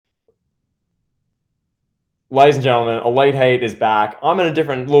Ladies and gentlemen, Elite Heat is back. I'm in a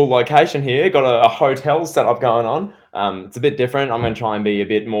different little location here. Got a hotel setup going on. It's a bit different. I'm going to try and be a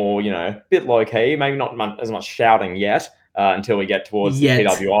bit more, a bit low key. Maybe not as much shouting yet until we get towards the Yet.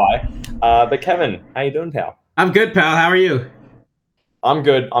 PWI. But Kevin, how you doing, pal? I'm good, pal. How are you? I'm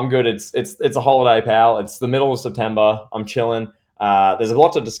good. I'm good. It's a holiday, pal. It's the middle of September. I'm chilling. There's a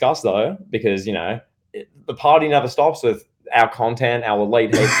lot to discuss though, because the party never stops with our content, our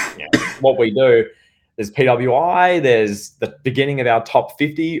Elite Heat, what we do. There's PWI. There's the beginning of our top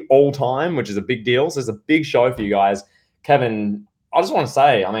 50 all time, which is a big deal. So it's a big show for you guys. Kevin, I just want to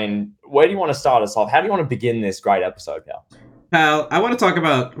say, where do you want to start us off? How do you want to begin this great episode, pal? Pal, I want to talk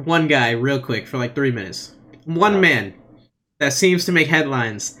about one guy real quick for like 3 minutes. One man that seems to make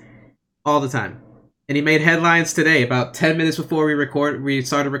headlines all the time. And he made headlines today about 10 minutes before we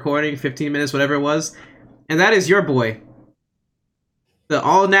started recording, 15 minutes, whatever it was. And that is your boy, the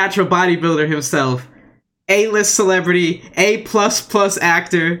all-natural bodybuilder himself, A-list celebrity, A++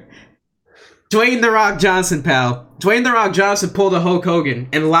 actor, Dwayne "The Rock" Johnson, pal. Dwayne "The Rock" Johnson pulled a Hulk Hogan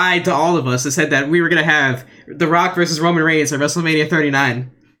and lied to all of us and said that we were going to have The Rock versus Roman Reigns at WrestleMania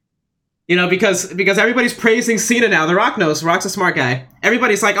 39. Because everybody's praising Cena now. The Rock knows. The Rock's a smart guy.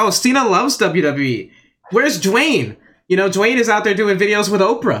 Everybody's like, oh, Cena loves WWE. Where's Dwayne? Dwayne is out there doing videos with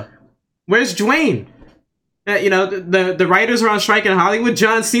Oprah. Where's Dwayne? The writers are on strike in Hollywood.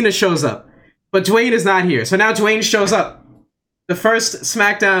 John Cena shows up. But Dwayne is not here. So now Dwayne shows up. The first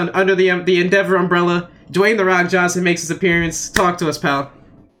SmackDown under the Endeavor umbrella. Dwayne "The Rock" Johnson makes his appearance. Talk to us, pal.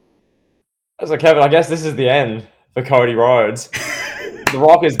 So, Kevin, I guess this is the end for Cody Rhodes. The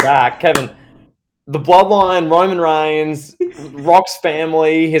Rock is back. Kevin, the bloodline, Roman Reigns, Rock's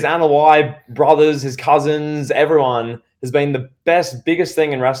family, his Anoa'i brothers, his cousins, everyone has been the biggest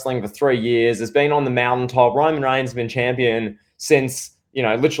thing in wrestling for 3 years. It's been on the mountaintop. Roman Reigns has been champion since,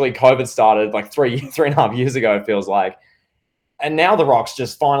 literally COVID started like 3.5 years ago, it feels like. And now The Rock's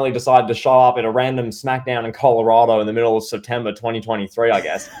just finally decided to show up at a random SmackDown in Colorado in the middle of September 2023, I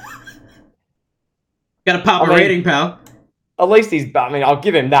guess. Got to pop a rating, pal. At least I'll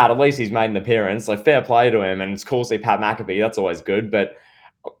give him that. At least he's made an appearance. Like, fair play to him. And it's cool to see Pat McAfee. That's always good. But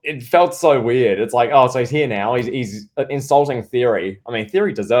it felt so weird. It's like, oh, so he's here now. He's insulting Theory.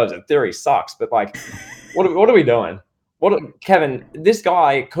 Theory deserves it. Theory sucks. But, like, what are we doing? Kevin, this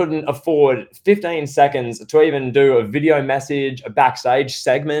guy couldn't afford 15 seconds to even do a video message, a backstage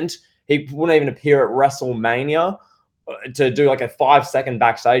segment. He wouldn't even appear at WrestleMania to do like a 5-second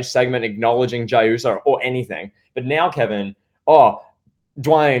backstage segment acknowledging Jey Uso or anything. But now, Kevin,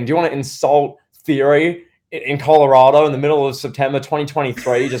 Dwayne, do you want to insult Theory in Colorado in the middle of September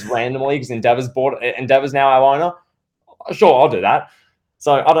 2023 just randomly because Endeavor's now our owner? Sure, I'll do that.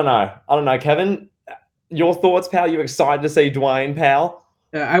 So I don't know, Kevin. Your thoughts, pal? You excited to see Dwayne, pal?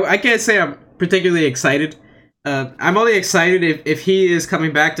 I can't say I'm particularly excited. I'm only excited if he is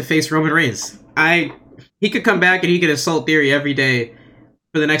coming back to face Roman Reigns. He could come back and he could insult Theory every day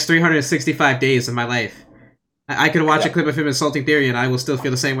for the next 365 days of my life. I could watch a clip of him insulting Theory and I will still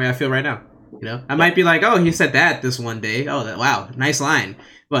feel the same way I feel right now. I might be like, oh, he said that this one day. Oh, wow, nice line.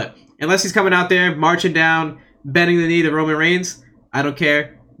 But unless he's coming out there, marching down, bending the knee to Roman Reigns, I don't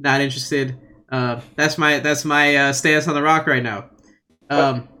care. Not interested. That's my stance on The Rock right now.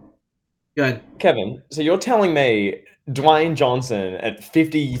 Go ahead. Kevin, so you're telling me Dwayne Johnson at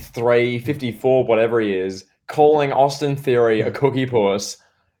 53, 54, whatever he is, calling Austin Theory a cookie puss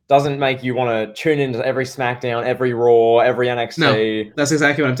doesn't make you want to tune into every SmackDown, every Raw, every NXT? No, that's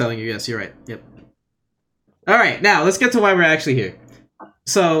exactly what I'm telling you. Yes, you're right. Yep. All right, now let's get to why we're actually here.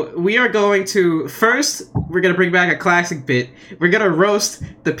 So we are going to we're going to bring back a classic bit. We're going to roast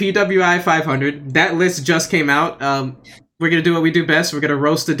the PWI 500. That list just came out. We're going to do what we do best. We're going to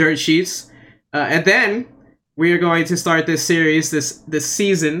roast the dirt sheets. And then we are going to start this series, this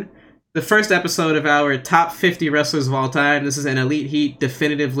season, the first episode of our top 50 wrestlers of all time. This is an Elite Heat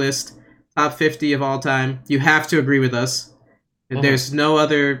definitive list. Top 50 of all time. You have to agree with us. There's no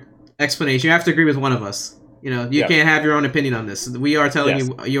other explanation. You have to agree with one of us. You can't have your own opinion on this. We are telling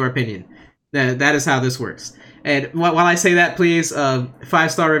you your opinion. That is how this works. And while I say that, please,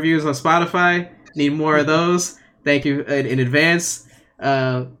 5-star reviews on Spotify. Need more of those. Thank you in advance.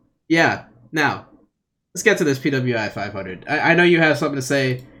 Yeah. Now, let's get to this PWI 500. I know you have something to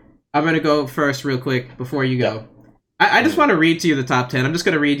say. I'm going to go first real quick before you go. I just want to read to you the top 10. I'm just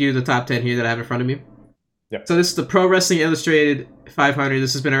going to read you the top 10 here that I have in front of me. Yep. So this is the Pro Wrestling Illustrated 500.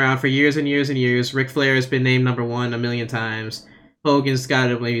 This has been around for years and years and years. Ric Flair has been named number 1 a million times. Hogan's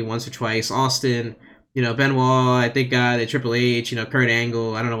got it maybe once or twice. Austin, Benoit, I think got it. Triple H, Kurt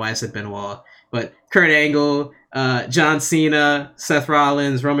Angle. I don't know why I said Benoit. But Kurt Angle, John Cena, Seth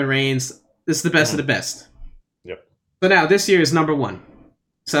Rollins, Roman Reigns. This is the best of the best. So now this year is number 1.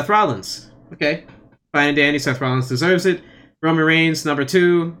 Seth Rollins. Okay. Fine and dandy, Seth Rollins deserves it. Roman Reigns, number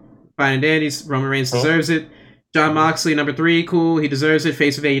 2. Fine and dandy, Roman Reigns deserves it. John Moxley, number 3, cool, he deserves it.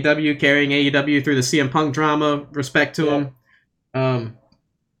 Face of AEW, carrying AEW through the CM Punk drama. Respect to him.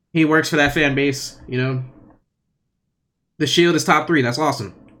 He works for that fan base, you know. The Shield is top 3, that's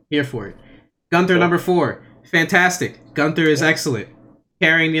awesome. Here for it. Gunther, number 4, fantastic. Gunther is excellent.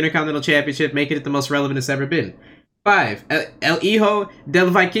 Carrying the Intercontinental Championship, making it the most relevant it's ever been. 5, El Hijo del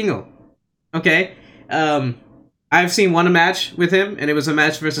Vikingo. Okay. I've seen one match with him, and it was a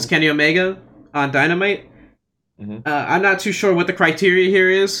match versus Kenny Omega on Dynamite. I'm not too sure what the criteria here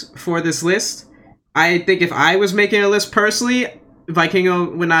is for this list. I think if I was making a list personally,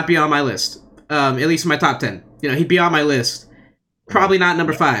 Vikingo would not be on my list. At least in my top 10. You know, he'd be on my list. Probably not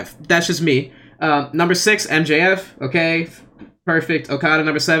number 5. That's just me. Number 6, MJF. Okay. Perfect. Okada,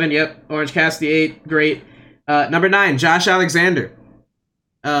 number 7. Yep. Orange Cassidy, 8. Great. Number 9, Josh Alexander.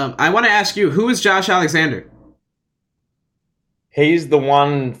 I want to ask you, who is Josh Alexander? He's the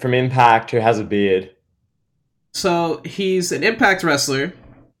one from Impact who has a beard. So he's an Impact wrestler,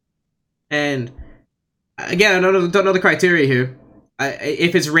 and again, I don't know the criteria here.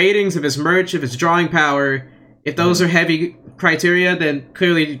 If it's ratings, if it's merch, if it's drawing power, if those are heavy criteria, then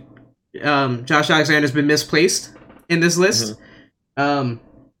clearly Josh Alexander's been misplaced in this list.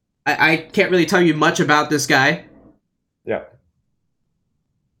 I can't really tell you much about this guy. Yeah.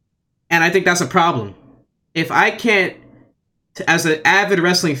 And I think that's a problem. If I can't, as an avid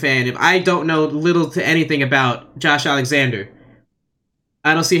wrestling fan, if I don't know little to anything about Josh Alexander,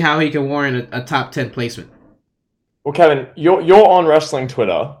 I don't see how he can warrant a top 10 placement. Well, Kevin, you're on wrestling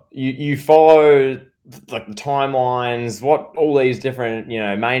Twitter. You follow like the timelines, what all these different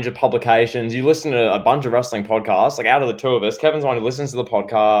major publications. You listen to a bunch of wrestling podcasts. Like out of the two of us, Kevin's the one who listens to the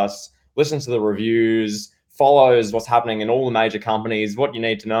podcasts, listens to the reviews, follows what's happening in all the major companies. What you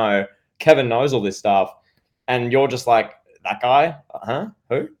need to know. Kevin knows all this stuff, and you're just like, that guy?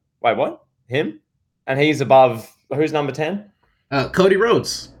 Who? Wait, what? Him? And he's above, who's number 10? Cody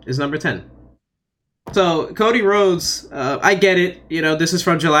Rhodes is number 10. So, Cody Rhodes, I get it. You know, this is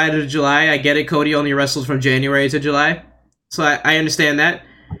from July to July. I get it. Cody only wrestles from January to July. So, I understand that.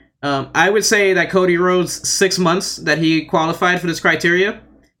 I would say that Cody Rhodes' 6 months that he qualified for this criteria,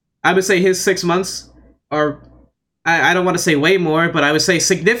 I would say his 6 months are, I don't want to say way more, but I would say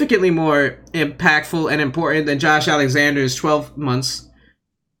significantly more impactful and important than Josh Alexander's 12 months.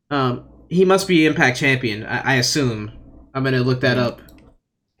 He must be Impact Champion, I assume. I'm going to look that up.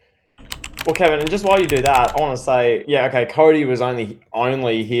 Well, Kevin, and just while you do that, I want to say, Cody was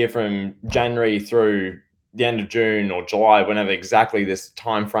only here from January through the end of June or July, whenever exactly this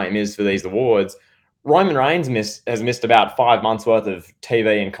time frame is for these awards. Roman Reigns has missed about 5 months worth of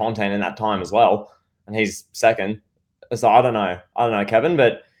TV and content in that time as well, and he's second. So I don't know, Kevin,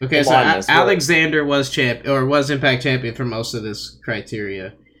 but okay. So Alexander was Impact Champion for most of this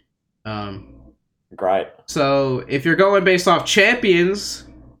criteria. Great. So if you're going based off champions,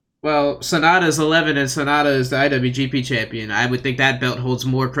 well, Sonata's 11 and Sonata is the IWGP champion. I would think that belt holds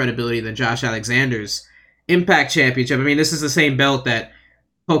more credibility than Josh Alexander's Impact Championship. I mean, this is the same belt that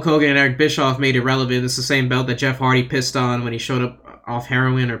Hulk Hogan and Eric Bischoff made irrelevant. It's the same belt that Jeff Hardy pissed on when he showed up off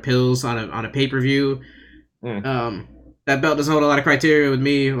heroin or pills on a pay-per-view. That belt doesn't hold a lot of criteria with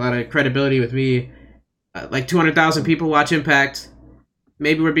me, a lot of credibility with me. Like 200,000 people watch Impact.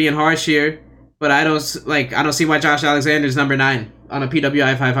 Maybe we're being harsh here, but I don't see why Josh Alexander's number 9 on a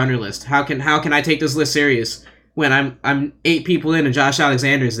PWI 500 list. How can I take this list serious when I'm 8 people in and Josh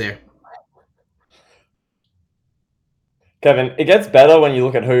Alexander's there? Kevin, it gets better when you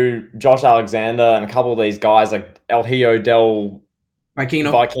look at who Josh Alexander and a couple of these guys like El Hijo del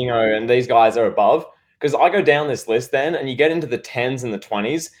Vikingo and these guys are above. Because I go down this list then, and you get into the 10s and the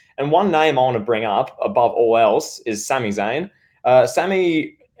 20s, and one name I want to bring up above all else is Sami Zayn.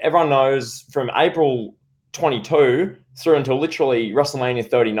 Sami, everyone knows from April 22 through until literally WrestleMania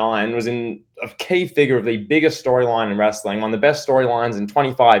 39, was in a key figure of the biggest storyline in wrestling, one of the best storylines in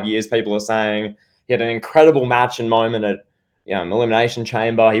 25 years, people are saying. He had an incredible match and moment at Elimination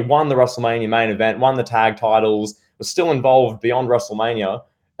Chamber. He won the WrestleMania main event, won the tag titles, was still involved beyond WrestleMania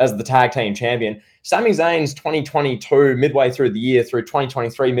as the tag team champion. Sami Zayn's 2022 midway through the year through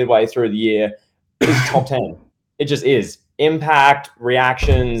 2023 midway through the year is top 10. It just is. Impact,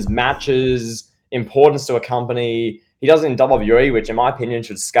 reactions, matches, importance to a company. He does it in WWE, which in my opinion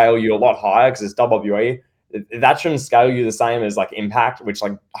should scale you a lot higher because it's WWE. That shouldn't scale you the same as like Impact, which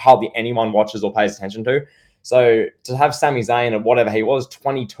like hardly anyone watches or pays attention to. So to have Sami Zayn at whatever he was,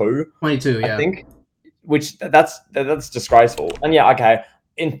 22, I think, which that's disgraceful. And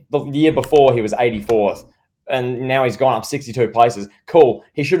in the year before, he was 84th. and now he's gone up 62 places. Cool.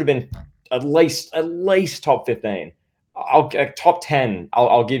 He should have been at least top 15. I'll top 10.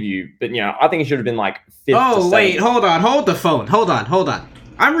 I'll give you, but I think he should have been like fifth. Oh wait, hold on, hold the phone, hold on.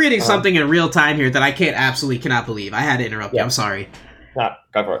 I'm reading something in real time here that I cannot believe. I had to interrupt you. I'm sorry. No,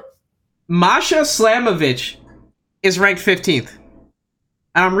 go for it. Masha Slamovich is ranked 15th.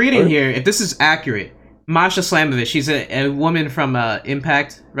 And I'm reading here, if this is accurate, Masha Slamovich, she's a woman from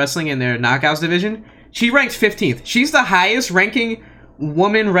Impact Wrestling in their Knockouts division. She ranked 15th. She's the highest ranking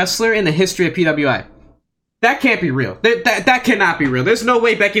woman wrestler in the history of PWI. That can't be real. That cannot be real. There's no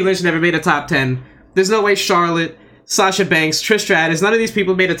way Becky Lynch never made a top 10. There's no way Charlotte, Sasha Banks, Trish Stratus, none of these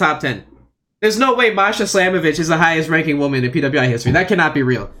people made a top 10. There's no way Masha Slamovich is the highest ranking woman in PWI history. That cannot be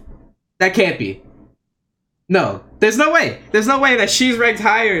real. That can't be. No. There's no way. There's no way that she's ranked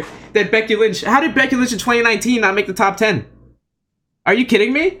higher than Becky Lynch. How did Becky Lynch in 2019 not make the top 10? Are you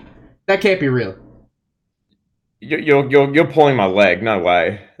kidding me? That can't be real. You're pulling my leg. No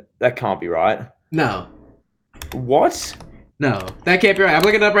way. That can't be right. No. What? No, that can't be right. I'm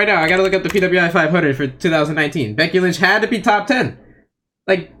looking it up right now. I gotta look up the PWI 500 for 2019. Becky Lynch had to be top 10.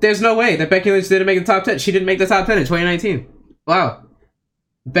 Like, there's no way that Becky Lynch didn't make the top 10. She didn't make the top 10 in 2019. Wow.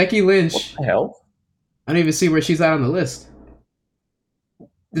 Becky Lynch. What the hell? I don't even see where she's at on the list.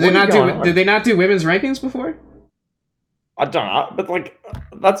 Did they not do women's rankings before? I don't know, but like,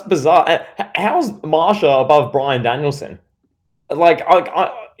 that's bizarre. How's Marsha above Bryan Danielson? Like,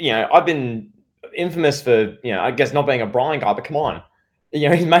 I've been infamous for, I guess not being a Bryan guy, but come on.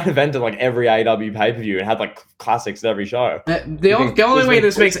 He's main evented like every AEW pay-per-view and had like classics at every show. The only way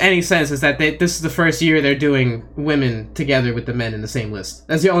this makes any sense is that this is the first year they're doing women together with the men in the same list.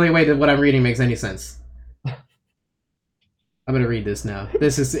 That's the only way that what I'm reading makes any sense. I'm gonna read this now.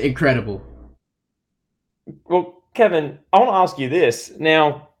 This is incredible. Well, Kevin, I want to ask you this.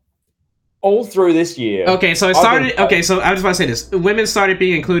 Now, all through this year... Okay, so so I just want to say this. Women started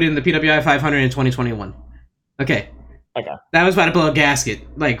being included in the PWI 500 in 2021. Okay. That was about to blow a gasket.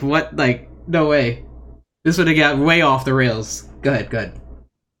 Like, what? Like, no way. This would have got way off the rails. Go ahead.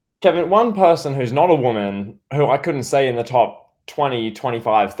 Kevin, one person who's not a woman, who I couldn't say in the top 20,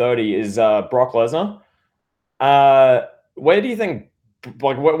 25, 30, is Brock Lesnar. Where do you think...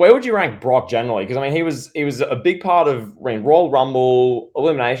 Like, where would you rank Brock generally? Because, I mean, he was a big part of Royal Rumble,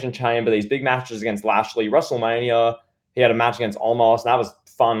 Elimination Chamber, these big matches against Lashley, WrestleMania. He had a match against Omos, and that was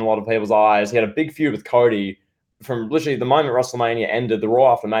fun in a lot of people's eyes. He had a big feud with Cody from literally the moment WrestleMania ended, the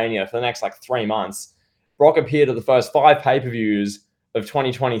Raw after Mania, for the next, 3 months. Brock appeared at the first 5 pay-per-views of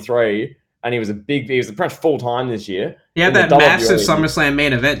 2023, and he was pretty much full-time this year. He had that massive SummerSlam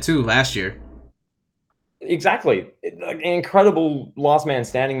main event, too, last year. Exactly. An incredible last man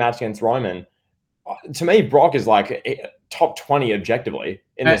standing match against Roman. To me, Brock is top 20 objectively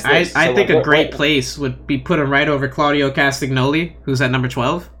in this list. I think a great place would be put him right over Claudio Castagnoli, who's at number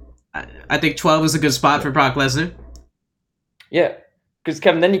 12. I think 12 is a good spot for Brock Lesnar. Yeah. Because,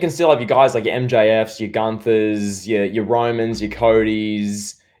 Kevin, then you can still have your guys like your MJFs, your Gunthers, your Romans, your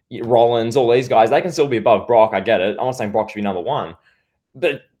Codys, your Rollins, all these guys. They can still be above Brock. I get it. I'm not saying Brock should be number 1.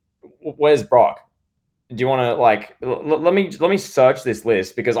 But where's Brock? Do you want to let me search this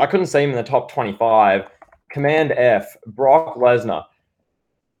list, because I couldn't see him in the top 25. Command F, Brock Lesnar.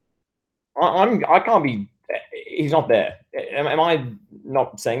 I can't be. He's not there. Am I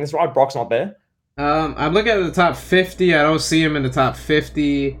not saying this right? Brock's not there. I'm looking at the top 50. I don't see him in the top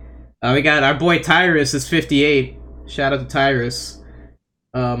 50. We got our boy Tyrus is 58. Shout out to Tyrus.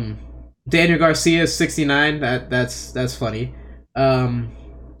 Daniel Garcia is 69. That's funny.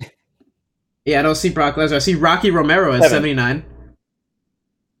 Yeah, I don't see Brock Lesnar. I see Rocky Romero at 79.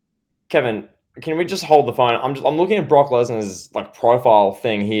 Kevin, can we just hold the phone? I'm looking at Brock Lesnar's profile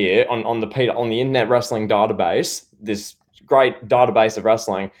thing here on the Internet Wrestling database. This great database of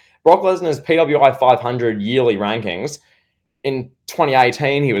wrestling. Brock Lesnar's PWI 500 yearly rankings. In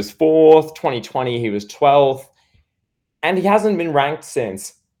 2018, he was 4th. 2020, he was 12th, and he hasn't been ranked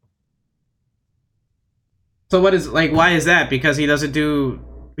since. So why is that? Because he doesn't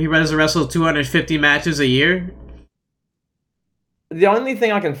wrestle 250 matches a year? The only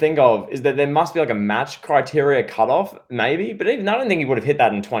thing I can think of is that there must be a match criteria cutoff, maybe. But even I don't think he would have hit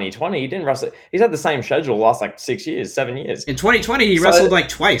that in 2020. He didn't wrestle. He's had the same schedule the last 6 years, 7 years. In 2020, he wrestled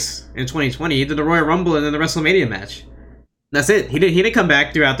twice. In 2020, he did the Royal Rumble and then the WrestleMania match. That's it. He didn't come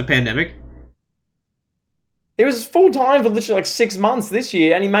back throughout the pandemic. He was full time for literally 6 months this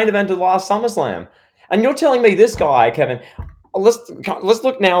year, and he main evented last SummerSlam. And you're telling me this guy, Kevin? Let's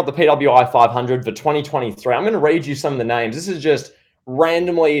look now at the PWI 500 for 2023. I'm going to read you some of the names. This is just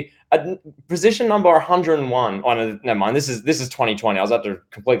randomly position number 101. Oh, no, never mind. This is 2020. I was about to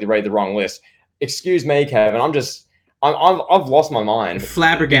completely read the wrong list. excuse me, Kevin. I've lost my mind into these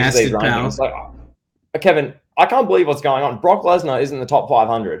Flabbergasted, rankings. pal. Like, Kevin, I can't believe what's going on. Brock Lesnar isn't the top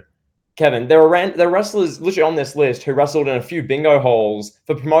 500. Kevin, there are wrestlers literally on this list who wrestled in a few bingo holes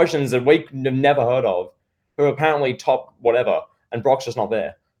for promotions that we have never heard of, who are apparently top whatever, and Brock's just not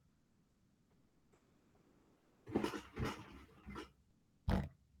there.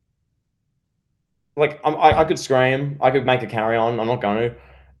 Like, I could scream, I could make a carry on. I'm not going to.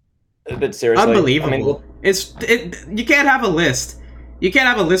 But seriously, Unbelievable. You can't have a list. You can't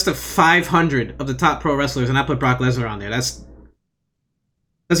have a list of 500 of the top pro wrestlers and not put Brock Lesnar on there. Doesn't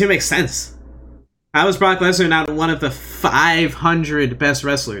even make sense. How is Brock Lesnar not one of the 500 best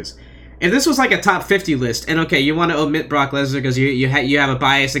wrestlers? If this was like a top 50 list, and okay, you want to omit Brock Lesnar because you have a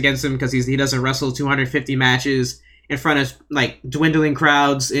bias against him because he doesn't wrestle 250 matches in front of like dwindling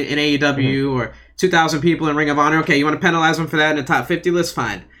crowds in AEW or 2,000 people in Ring of Honor. Okay, you want to penalize him for that in a top 50 list?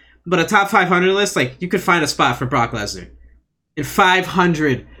 Fine. But a top 500 list, like, you could find a spot for Brock Lesnar. In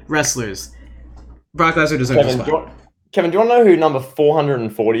 500 wrestlers, Brock Lesnar deserves a spot. Kevin, do you want to know who number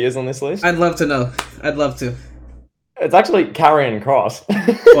 440 is on this list? I'd love to know. I'd love to. It's actually Karrion Kross.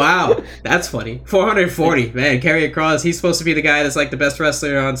 Wow, that's funny. 440, man. Karrion Kross, he's supposed to be the guy that's like the best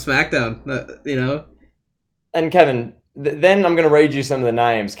wrestler on SmackDown, you know? And Kevin, then I'm going to read you some of the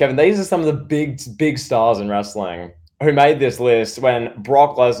names. Kevin, these are some of the big stars in wrestling who made this list when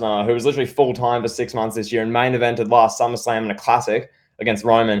Brock Lesnar, who was literally full-time for 6 months this year and main evented last SummerSlam in a classic against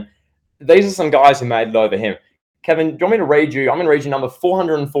Roman, these are some guys who made it over him. Kevin, do you want me to read you? I'm going to read you number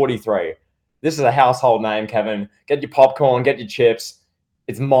 443. This is a household name, Kevin. Get your popcorn, get your chips.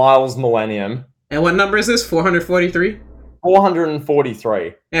 It's Miles Millennium. And what number is this? 443?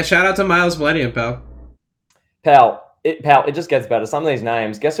 443. Yeah, shout out to Miles Millennium, pal. Pal, it just gets better. Some of these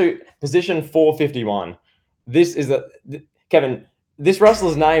names. Guess who? Position 451. This is Kevin, this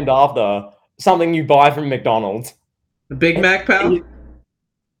wrestler's named after something you buy from McDonald's. The Big Mac, pal?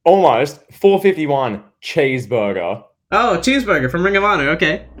 Almost. 451. Cheeseburger. Oh, Cheeseburger from Ring of Honor.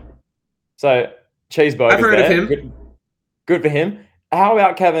 Okay. So, Cheeseburger. I've heard of him. Good for him. How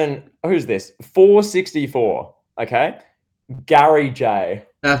about Kevin? Who's this? 464. Okay. Gary J.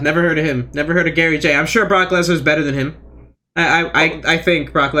 I've never heard of him. Never heard of Gary J. I'm sure Brock Lesnar's better than him. I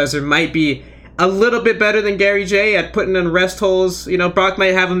think Brock Lesnar might be a little bit better than Gary J at putting in rest holes. You know, Brock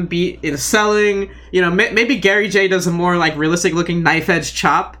might have him beat in selling. You know, maybe Gary J does a more like realistic looking knife edge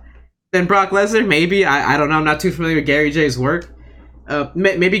chop than Brock Lesnar. Maybe. I don't know. I'm not too familiar with Gary J's work.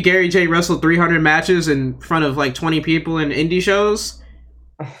 Maybe Gary J wrestled 300 matches in front of like 20 people in indie shows.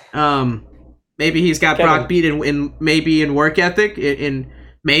 Maybe he's got Brock beat in work ethic.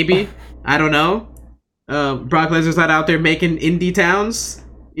 Maybe I don't know. Brock Lesnar's not out there making indie towns.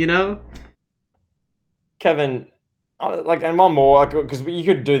 You know. Kevin, and one more, because you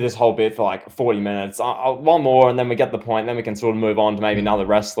could do this whole bit for like 40 minutes. One more, and then we get the point. Then we can sort of move on to maybe another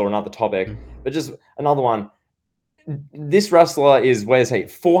wrestler, another topic. But just another one. This wrestler is, where's he?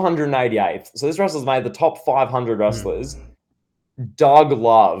 488th. So this wrestler's made the top 500 wrestlers. Doug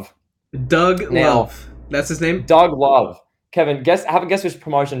Love. Love. That's his name? Doug Love. Kevin, have a guess which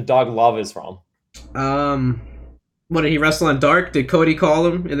promotion Doug Love is from. What, did he wrestle on Dark? Did Cody call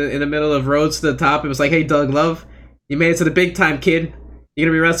him in the middle of Roads to the Top? It was like, hey, Doug Love, you made it to the big time, kid. You're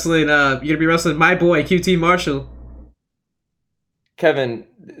gonna be wrestling my boy, QT Marshall. Kevin,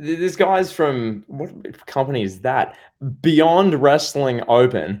 this guy's from, what company is that? Beyond Wrestling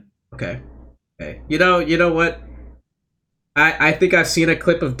Open. Okay. You know what? I think I've seen a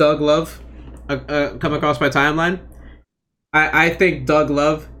clip of Doug Love come across my timeline. I think Doug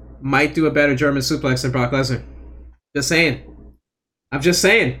Love might do a better German suplex than Brock Lesnar. Just saying. I'm just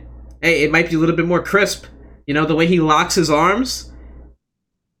saying. Hey, it might be a little bit more crisp. You know, the way he locks his arms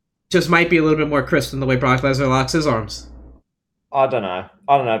just might be a little bit more crisp than the way Brock Lesnar locks his arms. I don't know,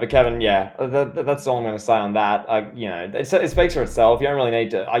 but Kevin, yeah, that's all I'm going to say on that. It speaks for itself. You don't really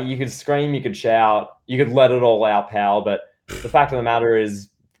need to. You could scream, you could shout, you could let it all out, pal. But the fact of the matter is,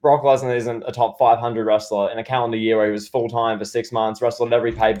 Brock Lesnar isn't a top 500 wrestler in a calendar year where he was full time for 6 months, wrestled at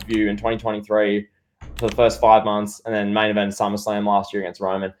every pay per view in 2023 for the first 5 months, and then main event SummerSlam last year against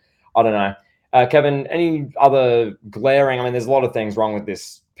Roman. I don't know, Kevin. Any other glaring? I mean, there's a lot of things wrong with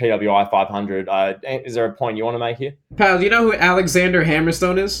this PWI 500. Is there a point you want to make here? Pal, do you know who Alexander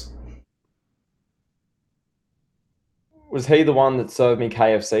Hammerstone is? Was he the one that served me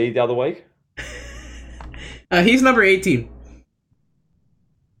KFC the other week? He's number 18.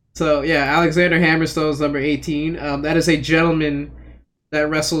 So, yeah, Alexander Hammerstone's number 18. That is a gentleman that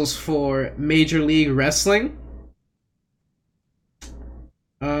wrestles for Major League Wrestling.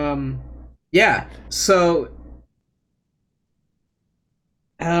 Yeah, so...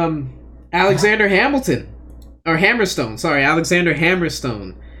 Alexander Hamilton. Or Hammerstone. Sorry, Alexander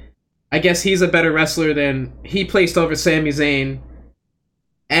Hammerstone. I guess he's a better wrestler than... He placed over Sami Zayn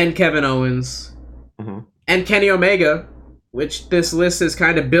and Kevin Owens and Kenny Omega, which this list is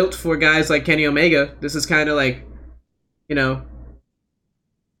kind of built for guys like Kenny Omega. This is kind of like, you know,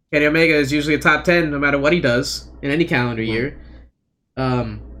 Kenny Omega is usually a top 10 no matter what he does in any calendar year.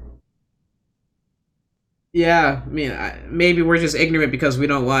 Yeah, I mean, maybe we're just ignorant because we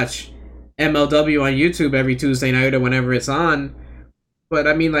don't watch MLW on YouTube every Tuesday night or whenever it's on. But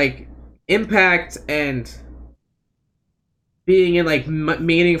I mean, like, impact and being in like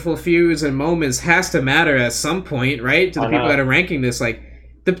meaningful feuds and moments has to matter at some point, right? To the people that are ranking this, like,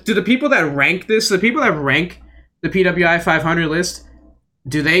 do the people that rank this, the people that rank the PWI 500 list,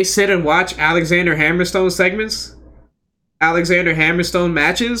 do they sit and watch Alexander Hammerstone segments? Alexander Hammerstone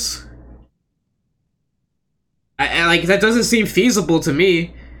matches? I like, that doesn't seem feasible to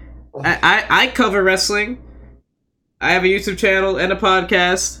me. I cover wrestling. I have a YouTube channel and a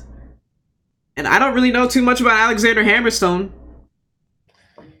podcast. And I don't really know too much about Alexander Hammerstone.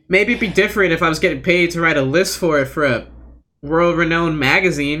 Maybe it'd be different if I was getting paid to write a list for it for a world-renowned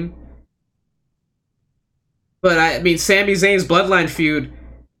magazine. But I mean, Sami Zayn's Bloodline feud,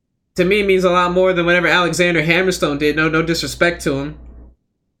 to me, means a lot more than whatever Alexander Hammerstone did. No disrespect to him.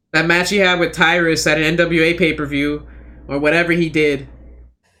 That match he had with Tyrus at an NWA pay-per-view, or whatever he did.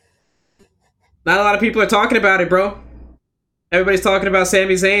 Not a lot of people are talking about it, bro. Everybody's talking about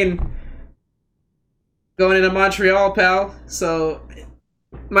Sami Zayn going into Montreal, pal. So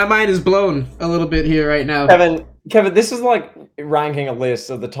my mind is blown a little bit here right now. Kevin, this is like ranking a list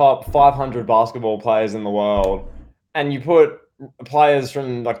of the top 500 basketball players in the world, and you put players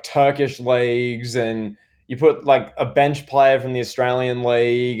from like Turkish leagues, and you put like a bench player from the Australian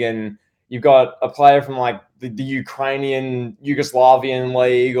league, and you've got a player from like the Ukrainian Yugoslavian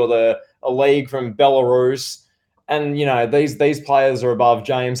league, or a league from Belarus. And, you know, these players are above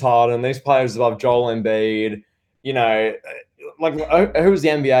James Harden. These players are above Joel Embiid. You know, like, who was the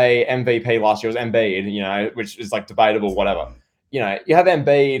NBA MVP last year? It was Embiid, you know, which is, like, debatable, whatever. You know, you have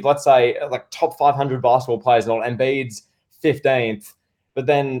Embiid, let's say, like, top 500 basketball players. And Embiid's 15th. But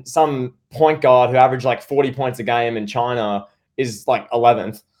then some point guard who averaged, like, 40 points a game in China is, like,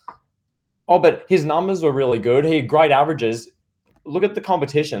 11th. Oh, but his numbers were really good. He had great averages. Look at the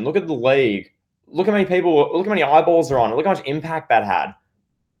competition. Look at the league. Look how many people, look how many eyeballs are on it. Look how much impact that had.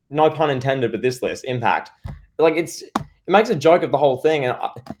 No pun intended, but this list, impact. Like, it makes a joke of the whole thing. And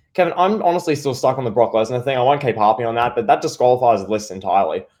Kevin, I'm honestly still stuck on the Brock Lesnar thing. I won't keep harping on that, but that disqualifies the list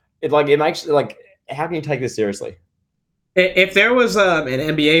entirely. It makes, like, how can you take this seriously? If there was an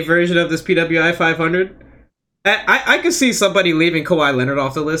NBA version of this PWI 500, I could see somebody leaving Kawhi Leonard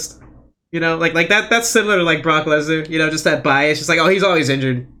off the list. You know, like that. That's similar to like Brock Lesnar. You know, just that bias. Just like, oh, he's always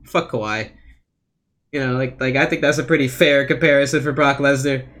injured. Fuck Kawhi. You know, like I think that's a pretty fair comparison for Brock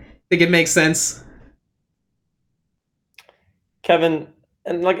Lesnar. I think it makes sense. Kevin,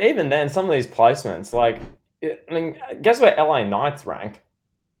 and like even then, some of these placements, like, I mean, guess where LA Knight's ranked?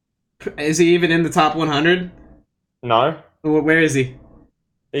 Is he even in the top 100? No. Where is he?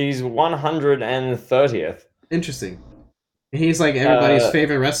 He's 130th. Interesting. He's like everybody's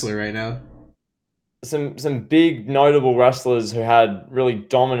favorite wrestler right now. Some big notable wrestlers who had really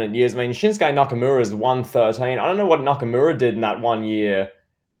dominant years. I mean, Shinsuke Nakamura is 113. I don't know what Nakamura did in that 1 year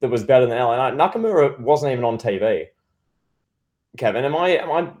that was better than LA Knight. Nakamura wasn't even on TV. Kevin, am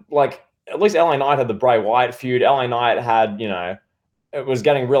I like, at least LA Knight had the Bray Wyatt feud. LA Knight had, you know, it was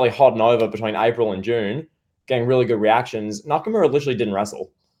getting really hot and over between April and June, getting really good reactions. Nakamura literally didn't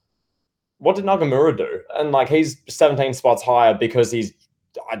wrestle. What did Nakamura do? And like, he's 17 spots higher because he's,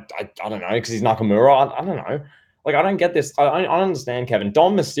 I don't know, because he's Nakamura. I don't know. Like, I don't get this. I don't understand, Kevin.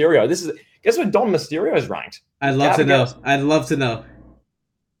 Dom Mysterio. Guess where Dom Mysterio is ranked? I'd love to know. I'd love to know.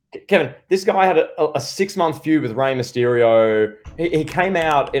 Kevin, this guy had a 6-month feud with Rey Mysterio. He came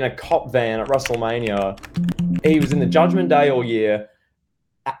out in a cop van at WrestleMania. He was in the Judgment Day all year.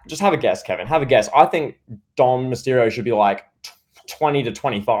 Just have a guess, Kevin. Have a guess. I think Dom Mysterio should be like 20 to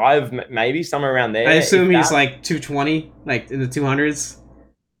 25, maybe somewhere around there. I assume he's like 220, like in the 200s.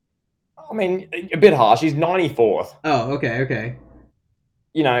 I mean, a bit harsh. He's 94th. Oh, okay.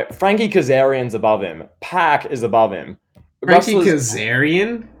 You know, Frankie Kazarian's above him. Pac is above him. Frankie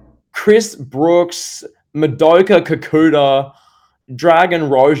Kazarian? Chris Brooks, Madoka Kakuta, Dragon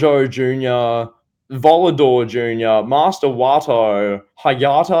Rojo Jr., Volador Jr., Master Wato,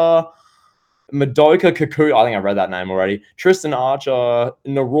 Hayata, Madoka Kakuta, I think I read that name already, Tristan Archer,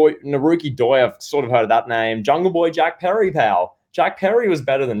 Naruki Doi, I've sort of heard of that name, Jungle Boy Jack Perry, pal. Jack Perry was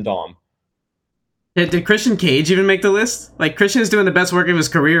better than Dom. Did Christian Cage even make the list? Like, Christian's doing the best work of his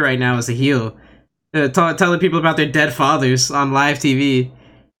career right now as a heel. Telling people about their dead fathers on live TV.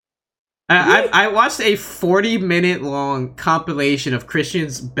 I watched a 40-minute long compilation of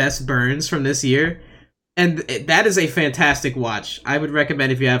Christian's best burns from this year, and that is a fantastic watch. I would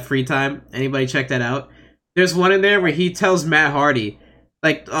recommend if you have free time. Anybody check that out. There's one in there where he tells Matt Hardy,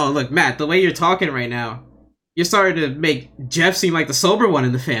 like, oh, look, Matt, the way you're talking right now, you're starting to make Jeff seem like the sober one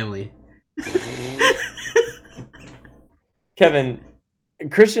in the family. Kevin,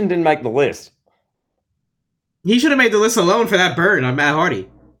 Christian didn't make the list. He should have made the list alone for that burn on Matt Hardy.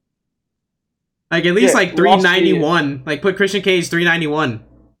 Like, at least, like, 391. Like, put Christian Cage 391.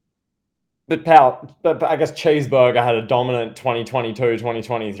 But, pal, but I guess Cheeseburger had a dominant 2022,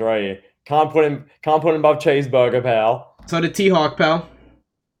 2023. Can't put him above Cheeseburger, pal. So did T-Hawk, pal.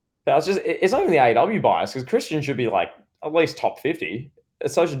 It's not even the AEW bias, because Christian should be, like, at least top 50.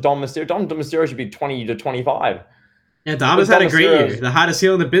 So should Dom Mysterio. Dom Mysterio should be 20 to 25. Yeah, Dom has had a great year. The hottest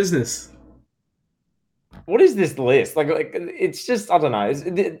heel in the business. What is this list? Like it's just, I don't know.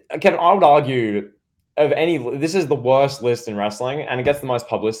 Kevin, I would argue this is the worst list in wrestling, and it gets the most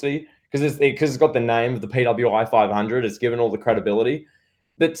publicity because it's got the name of the PWI 500. It's given all the credibility.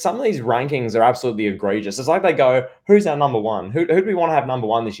 But some of these rankings are absolutely egregious. It's like they go, who's our number one? Who do we want to have number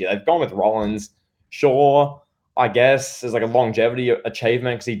one this year? They've gone with Rollins. Sure, I guess there's like a longevity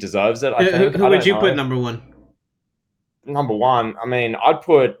achievement because he deserves it. I think. Who would you put number one? Number one, I mean, I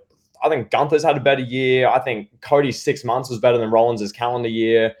think Gunther's had a better year. I think Cody's 6 months was better than Rollins' calendar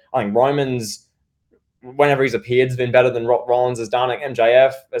year. I think Roman's, whenever he's appeared, has been better than Rollins has done. Like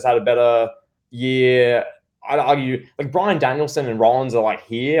MJF has had a better year. I'd argue, like, Bryan Danielson and Rollins are like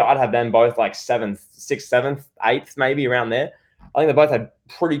here. I'd have them both like 7th, 6th, 7th, 8th, maybe around there. I think they both had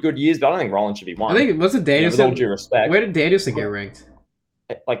pretty good years, but I don't think Rollins should be one. I think, what's it, Danielson? With all due respect. Where did Danielson get ranked?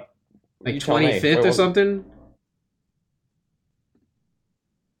 Like 25th or something?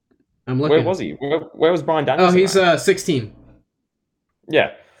 I'm looking. Where was he? Where was Bryan Danielson? Oh, he's 16.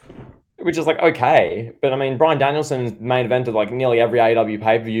 Yeah. Which is like, okay. But I mean, Bryan Danielson's main evented like nearly every AEW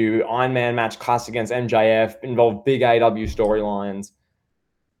pay-per-view. Iron Man match class against MJF, involved big AEW storylines.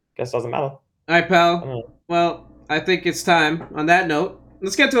 Guess doesn't matter. All right, pal. Well, I think it's time. On that note,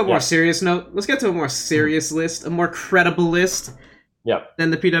 let's get to a more serious note. Let's get to a more serious list, a more credible list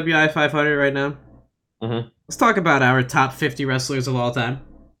than the PWI 500 right now. Mm-hmm. Let's talk about our top 50 wrestlers of all time.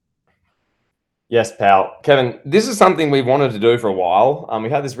 Yes, pal. Kevin, this is something we've wanted to do for a while. We've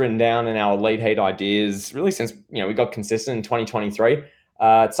had this written down in our Elite Heat ideas really since, we got consistent in 2023.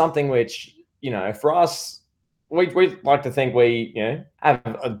 It's something which, for us, we like to think we, have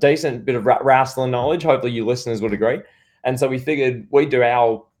a decent bit of wrestling knowledge. Hopefully you listeners would agree. And so we figured we'd do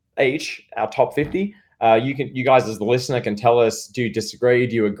our top 50. You guys as the listener can tell us, do you disagree?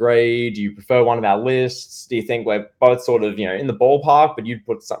 Do you agree? Do you prefer one of our lists? Do you think we're both sort of, in the ballpark, but you'd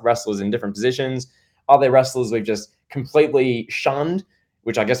put some wrestlers in different positions? Are there wrestlers we've just completely shunned,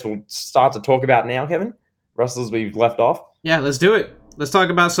 which I guess we'll start to talk about now, Kevin? Wrestlers we've left off? Yeah, let's do it. Let's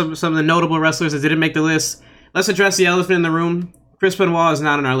talk about some of the notable wrestlers that didn't make the list. Let's address the elephant in the room. Chris Benoit is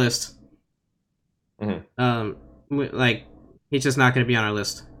not on our list. Mm-hmm. He's just not going to be on our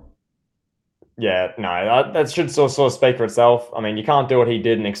list. Yeah, no, that should sort of speak for itself. I mean, you can't do what he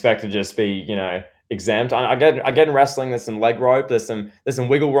did and expect to just be, exempt. I get in wrestling, there's some leg rope, there's some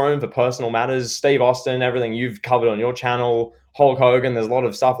wiggle room for personal matters. Steve Austin, everything you've covered on your channel, Hulk Hogan, there's a lot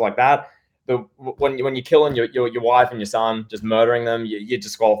of stuff like that. But when you're killing your wife and your son, just murdering them, you're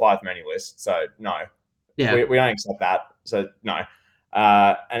disqualified from any list. So no, we don't accept that. So no.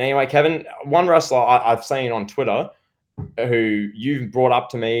 And anyway, Kevin, one wrestler I've seen on Twitter, who you've brought up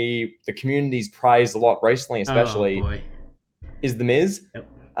to me, the community's praised a lot recently, especially, is The Miz. Yep.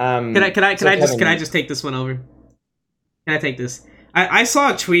 Can I just take this one over? Can I take this? I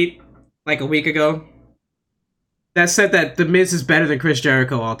saw a tweet like a week ago that said that The Miz is better than Chris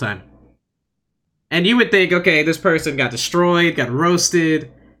Jericho all time. And you would think, okay, this person got destroyed, got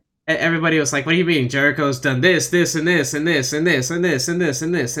roasted. Everybody was like, what do you mean? Jericho's done this, this, and this, and this, and this, and this, and this,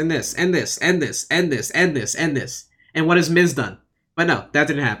 and this, and this, and this, and this, and this, and this, and this. And what has Miz done? But no, that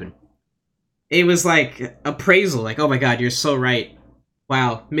didn't happen. It was like appraisal, like, oh my god, you're so right.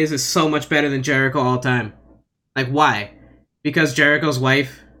 Wow, Miz is so much better than Jericho all time. Like, why? Because Jericho's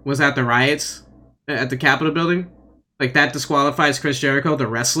wife was at the riots at the Capitol building? Like, that disqualifies Chris Jericho, the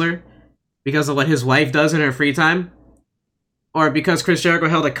wrestler, because of what his wife does in her free time? Or because Chris Jericho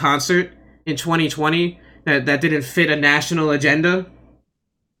held a concert in 2020 that didn't fit a national agenda?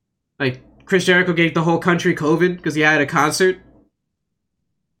 Like, Chris Jericho gave the whole country COVID because he had a concert?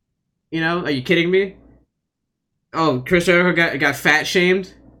 Are you kidding me? Oh, Chris Jericho got fat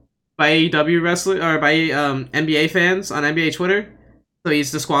shamed by AEW wrestler or by NBA fans on NBA Twitter. So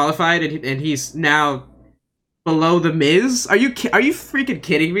he's disqualified, and he's now below the Miz. Are you freaking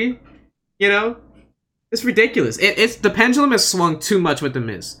kidding me? You know, it's ridiculous. It's the pendulum has swung too much with the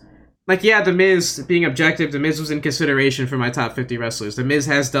Miz. Like, yeah, the Miz, being objective, the Miz was in consideration for my top 50 wrestlers. The Miz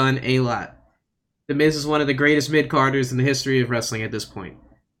has done a lot. The Miz is one of the greatest mid-carders in the history of wrestling at this point.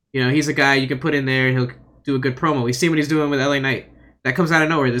 You know, he's a guy you can put in there and he'll do a good promo. We see what he's doing with LA Knight. That comes out of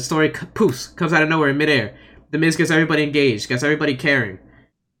nowhere. The story poofs, comes out of nowhere in midair. The Miz gets everybody engaged, gets everybody caring.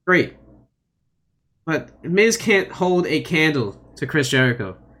 Great. But Miz can't hold a candle to Chris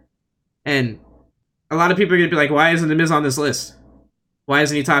Jericho. And a lot of people are going to be like, why isn't The Miz on this list? Why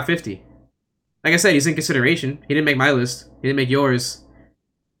isn't he top 50? Like I said, he's in consideration. He didn't make my list. He didn't make yours.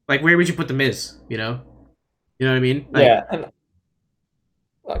 Like, where would you put The Miz, you know? You know what I mean? Like, Yeah. And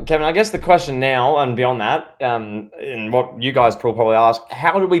Kevin, I guess the question now and beyond that, and what you guys probably ask,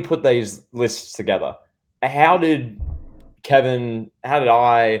 how do we put these lists together? How did Kevin, how did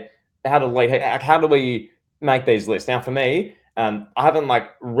I, how did Lee, how do we make these lists? Now, for me, I haven't like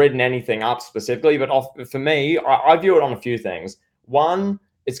written anything up specifically, but for me, I view it on a few things. One,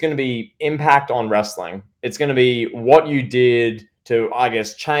 it's going to be impact on wrestling. It's going to be what you did to, I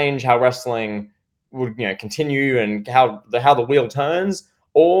guess, change how wrestling would, continue and how the wheel turns,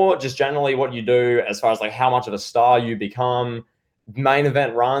 or just generally what you do as far as like how much of a star you become. Main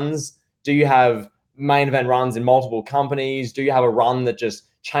event runs. Do you have main event runs in multiple companies? Do you have a run that just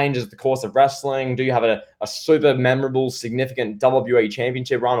changes the course of wrestling? Do you have a super memorable, significant WWE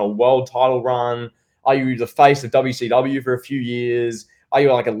championship run or world title run? Are you the face of WCW for a few years? Are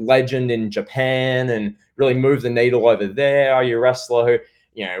you like a legend in Japan and really move the needle over there? Are you a wrestler who,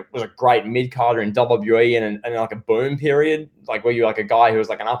 was a great mid-carder in WWE and like a boom period? Like, were you like a guy who was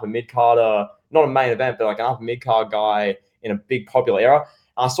like an upper mid-carder, not a main event, but like an upper mid-card guy in a big popular era?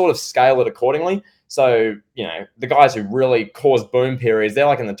 I sort of scale it accordingly. So, the guys who really caused boom periods, they're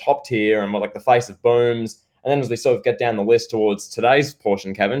like in the top tier and were like the face of booms. And then as we sort of get down the list towards today's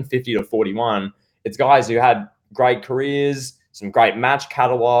portion, Kevin, 50 to 41, it's guys who had great careers, some great match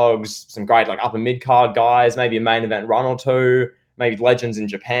catalogs, some great like upper mid-card guys, maybe a main event run or two, maybe legends in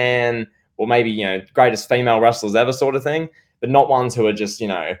Japan, or maybe, greatest female wrestlers ever sort of thing, but not ones who are just,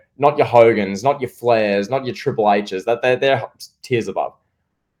 not your Hogans, not your Flairs, not your Triple H's, that they're tiers above.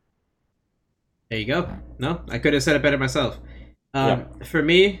 there you go. No, I could have said it better myself. Yep. For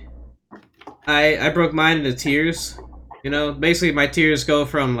me, I broke mine into tiers. Basically my tiers go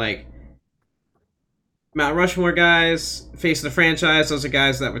from like Mount Rushmore guys, face of the franchise. Those are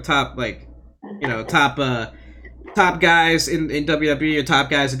guys that were top, like, top guys in WWE or top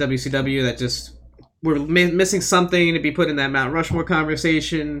guys in WCW that just were missing something to be put in that Mount Rushmore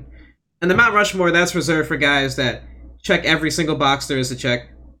conversation. And the Mount Rushmore, that's reserved for guys that check every single box there is to check.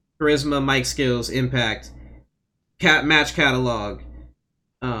 Charisma, mic skills, impact, match catalog,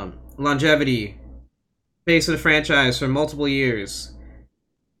 longevity, face of the franchise for multiple years.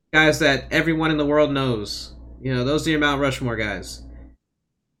 Guys that everyone in the world knows. Those are your Mount Rushmore guys.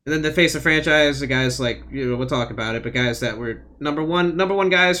 And then the face of franchise, the guys like, we'll talk about it, but guys that were number one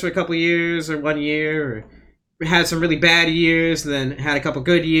guys for a couple years or 1 year, or had some really bad years, and then had a couple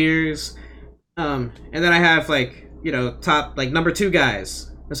good years. And then I have like, top like number two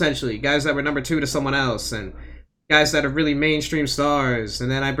guys, essentially. Guys that were number two to someone else, and guys that are really mainstream stars. And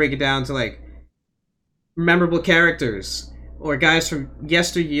then I break it down to like memorable characters, or guys from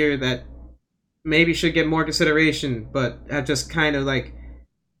yesteryear that maybe should get more consideration, but have just kind of like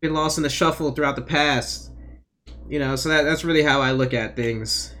been lost in the shuffle throughout the past. So that's really how I look at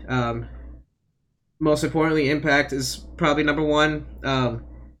things. Most importantly, impact is probably number one.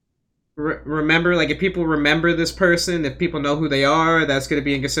 Remember, like, if people remember this person, if people know who they are, that's going to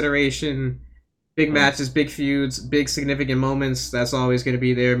be in consideration. Big matches, big feuds, big significant moments, that's always going to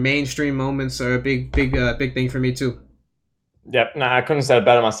be there. Mainstream moments are a big thing for me too. Yep, no, I couldn't have said it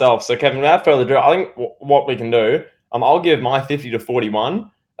better myself. So, Kevin, without further ado, I think what we can do, I'll give my 50 to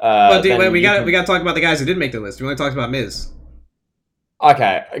 41. But wait, we got to talk about the guys who didn't make the list. We only talked about Miz.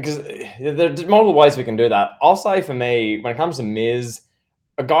 Okay, because there's multiple ways we can do that. I'll say for me, when it comes to Miz,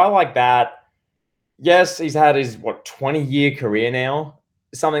 a guy like that, yes, he's had his 20-year career now,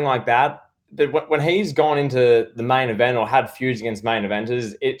 something like that. But when he's gone into the main event or had feuds against main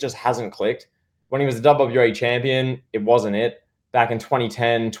eventers, it just hasn't clicked. When he was the WWE champion, it wasn't it. Back in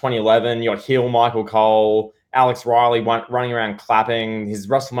 2010, 2011, you got heel Michael Cole, Alex Riley running around clapping. His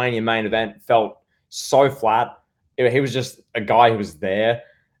WrestleMania main event felt so flat. He was just a guy who was there.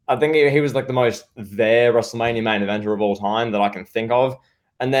 I think he was like the most there WrestleMania main eventer of all time that I can think of.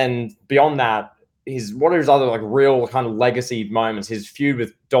 And then beyond that, what are his other like real kind of legacy moments? His feud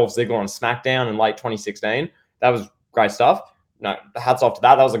with Dolph Ziggler on SmackDown in late 2016. That was great stuff. No, hats off to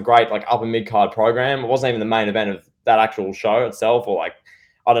that. That was a great like upper mid card program. It wasn't even the main event of that actual show itself, or like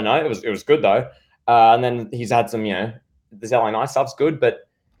I don't know. It was good though. And then he's had some, this LA Knight stuff's good, but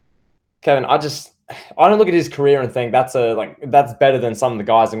Kevin, I don't look at his career and think that's better than some of the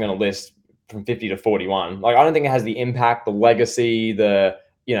guys I'm going to list from 50 to 41. Like I don't think it has the impact, the legacy,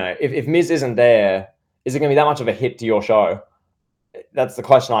 if Miz isn't there, is it going to be that much of a hit to your show? That's the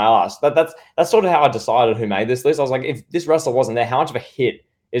question I asked. That's sort of how I decided who made this list. I was like, if this wrestler wasn't there, how much of a hit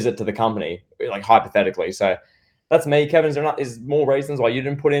is it to the company? Like hypothetically. So that's me. Kevin, is more reasons why you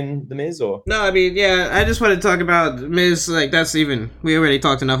didn't put in the Miz or? No, I mean, yeah, I just wanted to talk about Miz. Like we already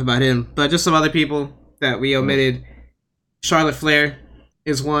talked enough about him, but just some other people that we omitted. Charlotte Flair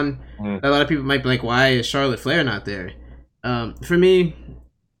is one. A lot of people might be like, why is Charlotte Flair not there? For me,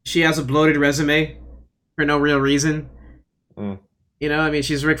 she has a bloated resume for no real reason. I mean,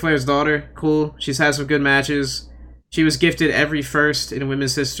 she's Ric Flair's daughter. Cool. She's had some good matches. She was gifted every first in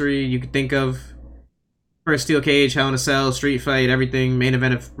women's history you could think of. First steel cage, Hell in a Cell, street fight, everything, main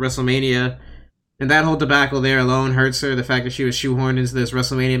event of WrestleMania. And that whole debacle there alone hurts her. The fact that she was shoehorned into this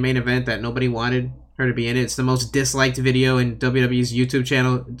WrestleMania main event that nobody wanted her to be in it. It's the most disliked video in WWE's YouTube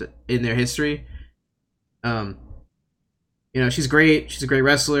channel in their history. She's great. She's a great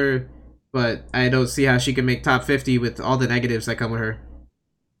wrestler. But I don't see how she can make top 50 with all the negatives that come with her.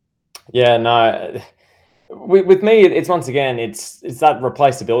 Yeah, no. With me, it's once again, it's that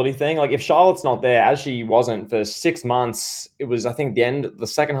replaceability thing. Like if Charlotte's not there, as she wasn't for 6 months, it was I think the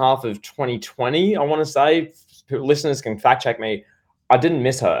second half of 2020. I want to say, listeners can fact check me. I didn't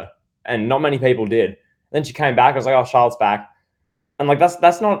miss her, and not many people did. Then she came back. I was like, oh, Charlotte's back, and like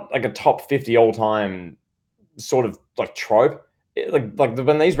that's not like a top 50 all time sort of like trope. Like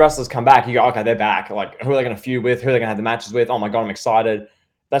when these wrestlers come back, you go, okay, they're back. Like who are they going to feud with? Who are they going to have the matches with? Oh my god, I'm excited.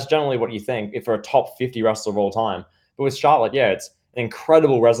 That's generally what you think if for a top 50 wrestler of all time. But with Charlotte, yeah, it's an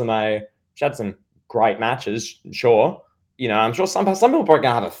incredible resume. She had some great matches, sure. I'm sure some people are probably going to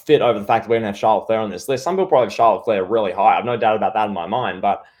have a fit over the fact that we don't have Charlotte Flair on this list. Some people probably have Charlotte Flair really high. I have no doubt about that in my mind.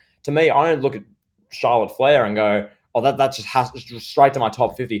 But to me, I don't look at Charlotte Flair and go, oh, that just has straight to my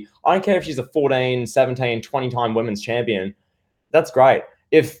top 50. I don't care if she's a 14, 17, 20-time women's champion. That's great.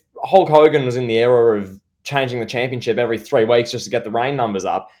 If Hulk Hogan was in the era of changing the championship every 3 weeks just to get the reign numbers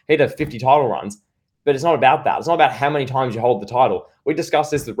up, he'd have 50 title runs. But it's not about that. It's not about how many times you hold the title. We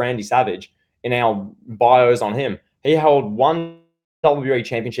discussed this with Randy Savage in our bios on him. He held 1 WWE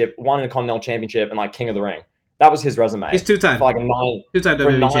championship, 1 Intercontinental championship, and like King of the Ring. That was his resume. He's two-time. For like two-time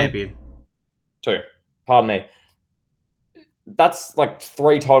WWE champion. 2. Pardon me. That's like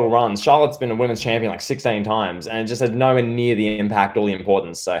 3 total runs. Charlotte's been a women's champion like 16 times, and it just has nowhere near the impact or the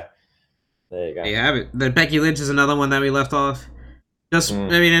importance. So there you go. You have it. Then Becky Lynch is another one that we left off. I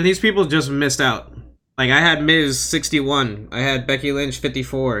mean, and these people just missed out. Like I had Miz 61. I had Becky Lynch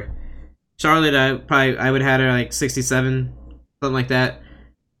 54. Charlotte, I would have had her like 67, something like that.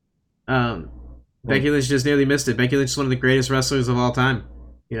 Becky Lynch just nearly missed it. Becky Lynch is one of the greatest wrestlers of all time.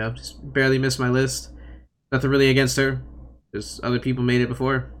 Just barely missed my list. Nothing really against her. Just other people made it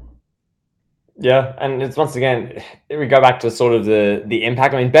before. Yeah, and it's once again, we go back to sort of the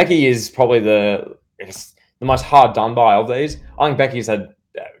impact. I mean, Becky is probably the most hard done by of these. I think Becky's had,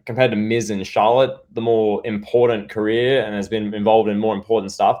 compared to Miz and Charlotte, the more important career and has been involved in more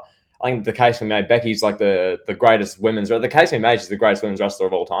important stuff. I think the case we made, Becky's like the greatest the case we made, she's the greatest women's wrestler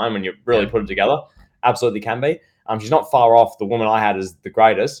of all time when you really put it together. Absolutely can be. She's not far off the woman I had as the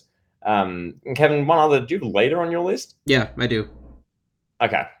greatest. And Kevin, one other, do you have a leader on your list? Yeah, I do.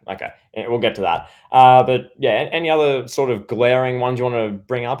 Okay. We'll get to that. But yeah, any other sort of glaring ones you want to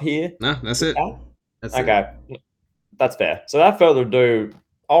bring up here? No, that's it. That's okay. That's fair. So without further ado,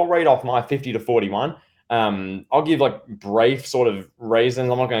 I'll read off my 50 to 41. I'll give like brief sort of reasons.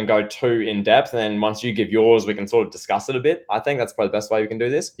 I'm not going to go too in depth. And then once you give yours, we can sort of discuss it a bit. I think that's probably the best way we can do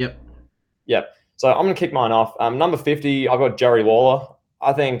this. Yep. So I'm going to kick mine off. Number 50, I've got Jerry Lawler.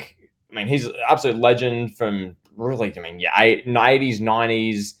 I mean, he's an absolute legend from really, 80s,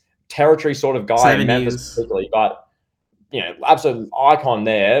 90s, territory sort of guy 70s. in Memphis particularly, but, absolute icon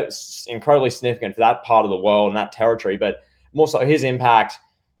there, incredibly significant for that part of the world and that territory, but more so his impact,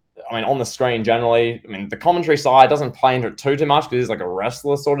 on the screen generally. The commentary side doesn't play into it too much because he's like a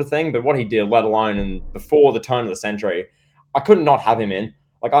wrestler sort of thing, but what he did, let alone before the turn of the century, I could not have him in.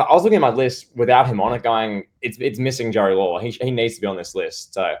 Like I was looking at my list without him on it going, it's missing Jerry Lawler. He needs to be on this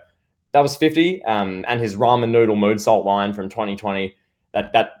list. So that was 50, and his ramen noodle mood salt line from 2020,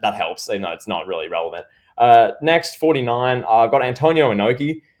 that helps, even though it's not really relevant. Next, 49, I've got Antonio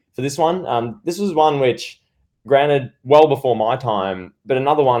Inoki. for this one. This was one which, granted, well before my time, but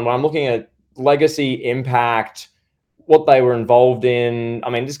another one when I'm looking at legacy, impact, what they were involved in. I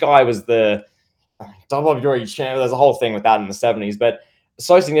mean, this guy was the WWE champ. There's a whole thing with that in the 70s, but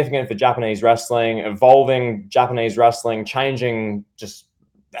so significant for Japanese wrestling, evolving Japanese wrestling, changing just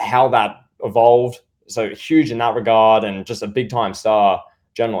how that evolved. So huge in that regard, and just a big time star,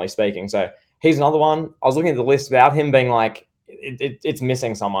 generally speaking. So he's another one. I was looking at the list without him being like, it's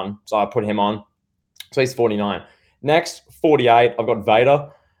missing someone. So I put him on. So he's 49. Next, 48, I've got Vader.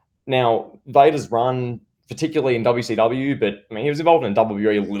 Now, Vader's run, particularly in WCW, but I mean, he was involved in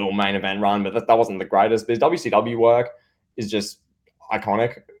WWE little main event run, but that wasn't the greatest. But his WCW work is just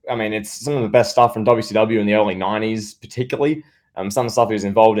iconic. I mean, it's some of the best stuff from WCW in the early 90s, particularly. Some of the stuff he was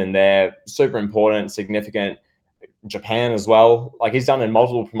involved in there, super important, significant. Japan as well. Like he's done in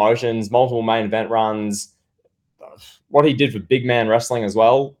multiple promotions, multiple main event runs. What he did for big man wrestling as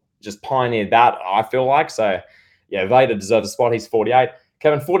well, just pioneered that, I feel like. So, yeah, Vader deserves a spot. He's 48.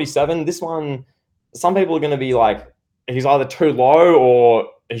 Kevin, 47. This one, some people are going to be like, he's either too low or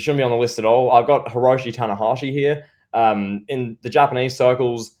he shouldn't be on the list at all. I've got Hiroshi Tanahashi here. In the Japanese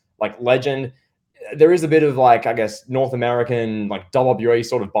circles, like legend, there is a bit of like, I guess, North American, like WWE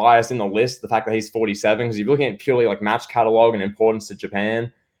sort of bias in the list. The fact that he's 47, because you're looking at purely like match catalog and importance to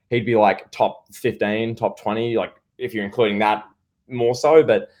Japan, he'd be like top 15, top 20, like if you're including that more so.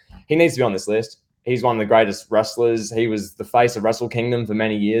 But he needs to be on this list. He's one of the greatest wrestlers. He was the face of Wrestle Kingdom for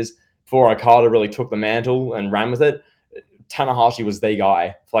many years before Okada really took the mantle and ran with it. Tanahashi was the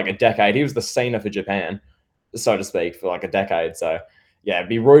guy for like a decade. He was the Cena for Japan, so to speak, for like a decade. So, yeah, it'd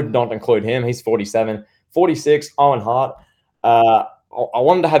be rude not to include him. He's 47. 46, Owen Hart. I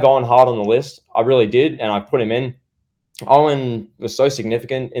wanted to have Owen Hart on the list. I really did, and I put him in. Owen was so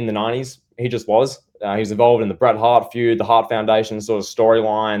significant in the 90s. He just was. He was involved in the Bret Hart feud, the Hart Foundation sort of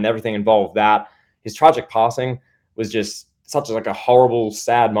storyline, everything involved that. His tragic passing was just such like a horrible,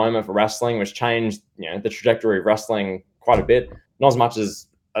 sad moment for wrestling, which changed, the trajectory of wrestling quite a bit. Not as much as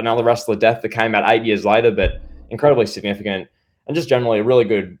another wrestler death that came out 8 years later, but incredibly significant, and just generally a really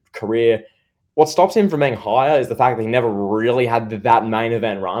good career. What stops him from being higher is the fact that he never really had that main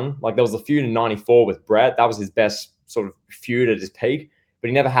event run. Like there was a feud in 94 with Bret. That was his best sort of feud at his peak, but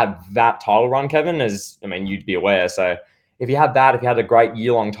he never had that title run, Kevin, as, I mean, you'd be aware. So if he had that, if he had a great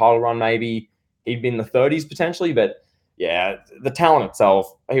year-long title run, maybe he'd be in the 30s potentially. But yeah, the talent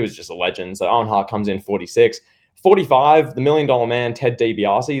itself, he was just a legend. So Owen Hart comes in 46. 45, the $1 Million Man, Ted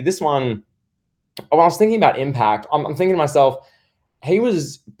DiBiase. This one, when I was thinking about impact, I'm thinking to myself, he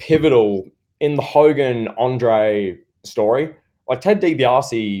was pivotal in the Hogan Andre story. Like Ted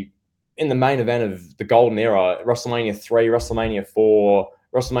DiBiase in the main event of the Golden Era, WrestleMania 3, WrestleMania 4,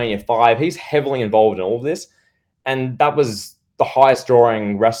 WrestleMania 5, he's heavily involved in all of this. And that was the highest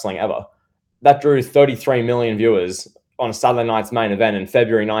drawing wrestling ever. That drew 33 million viewers on a Saturday night's main event in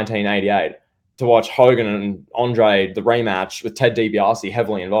February 1988 to watch Hogan and Andre, the rematch with Ted DiBiase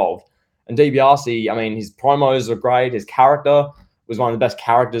heavily involved. And DiBiase, I mean, his promos were great. His character was one of the best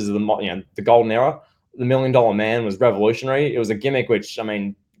characters of the Golden Era. The $1 Million Man was revolutionary. It was a gimmick which, I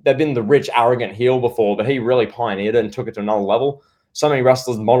mean, they've been the rich, arrogant heel before, but he really pioneered it and took it to another level. So many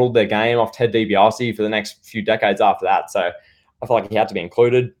wrestlers modeled their game off Ted DiBiase for the next few decades after that. So I feel like he had to be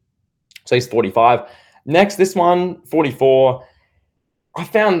included. So he's 45. Next, this one, 44. I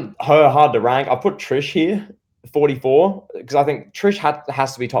found her hard to rank. I put Trish here, 44, because I think Trish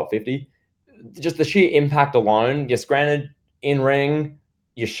has to be top 50. Just the sheer impact alone. Yes, granted, in ring,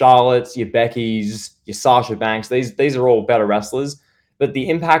 your Charlottes, your Beckys, your Sasha Banks, these are all better wrestlers. But the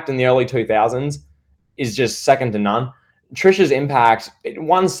impact in the early 2000s is just second to none. Trish's impact,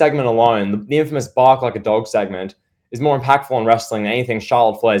 one segment alone, the infamous Bark Like a Dog segment, is more impactful in wrestling than anything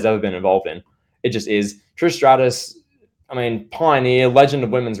Charlotte Flair's ever been involved in. It just is. Trish Stratus, I mean, pioneer, legend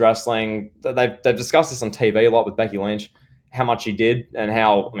of women's wrestling. They've discussed this on TV a lot with Becky Lynch, how much she did and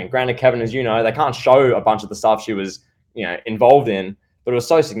how, I mean, granted, Kevin, as you know, they can't show a bunch of the stuff she was, involved in, but it was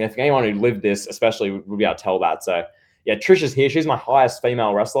so significant. Anyone who lived this especially would be able to tell that. So, yeah, Trish is here. She's my highest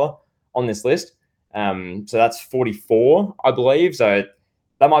female wrestler on this list. So that's 44, I believe. So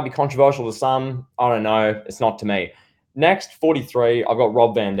that might be controversial to some. I don't know. It's not to me. Next, 43, I've got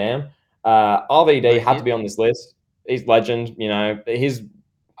Rob Van Dam. RVD had to be on this list. He's legend. He's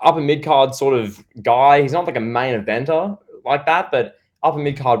upper mid-card sort of guy. He's not like a main eventer like that, but upper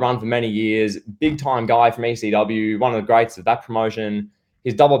mid-card run for many years. Big-time guy from ECW, one of the greats of that promotion.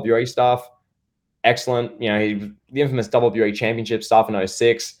 His WWE stuff, excellent. The infamous WWE Championship stuff in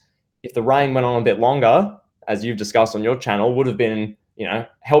 06. If the reign went on a bit longer, as you've discussed on your channel, would have been,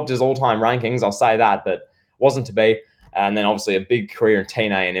 helped his all-time rankings. I'll say that, but wasn't to be. and then obviously a big career in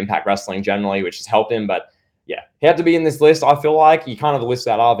TNA and Impact Wrestling generally, which has helped him. But yeah, he had to be in this list. I feel like you kind of list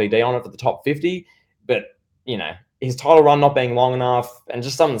that RVD on it for the top 50, but his title run not being long enough, and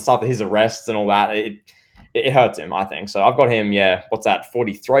just some of the stuff, his arrests and all that, it hurts him, I think. So I've got him, what's that,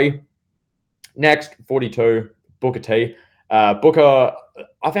 43. Next, 42, Booker T. Booker,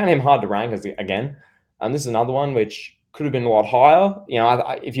 I found him hard to rank again. And this is another one which could have been a lot higher.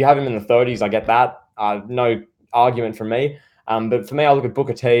 If you have him in the 30s, I get that. No argument from me. But for me, I look at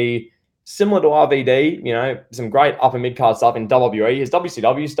Booker T, similar to RVD, some great upper mid-card stuff in WWE. His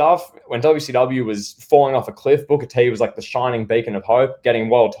WCW stuff, when WCW was falling off a cliff, Booker T was like the shining beacon of hope, getting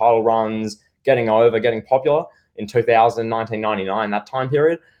world title runs, getting over, getting popular in 2000, 1999, that time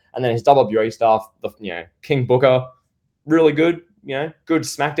period. And then his WWE stuff, King Booker, really good, good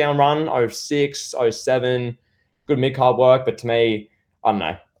SmackDown run, 06, 07, good mid-card work. But to me, I don't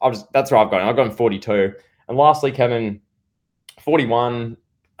know. That's where I've got him. I've got him 42. And lastly, Kevin, 41,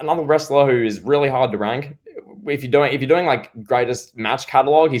 another wrestler who is really hard to rank. If you're doing like greatest match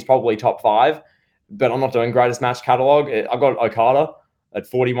catalog, he's probably top 5. But I'm not doing greatest match catalog. I've got Okada at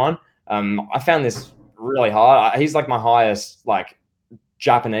 41. I found this really hard. He's like my highest like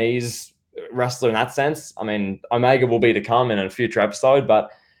Japanese wrestler in that sense. I mean, Omega will be to come in a future episode,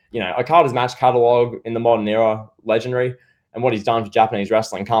 but Okada's match catalog in the modern era, legendary, and what he's done for Japanese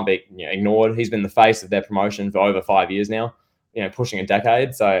wrestling can't be ignored. He's been the face of their promotion for over 5 years now, pushing a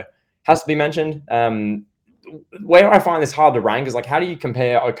decade, so has to be mentioned. Where I find this hard to rank is like, how do you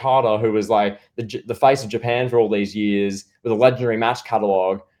compare Okada, who was like the face of Japan for all these years, with a legendary match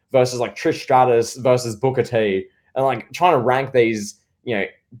catalog, versus like Trish Stratus versus Booker T, and like trying to rank these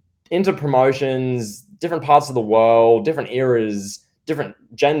into promotions, different parts of the world, different eras, different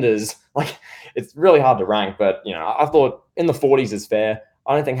genders. Like, it's really hard to rank, but I thought in the 40s is fair.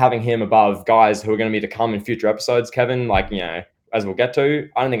 I don't think having him above guys who are going to be to come in future episodes, Kevin, like, as we'll get to,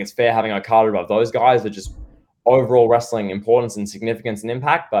 I don't think it's fair having Okada above those guys. They're just overall wrestling importance and significance and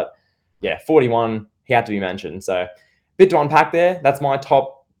impact. But yeah, 41, he had to be mentioned. So a bit to unpack there. That's my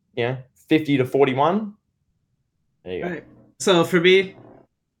top, 50 to 41. There you go. Right. So for me,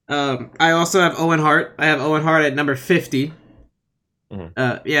 I also have Owen Hart. I have Owen Hart at number 50.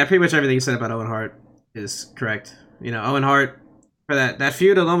 Mm-hmm. Yeah, pretty much everything you said about Owen Hart is correct. Owen Hart, for that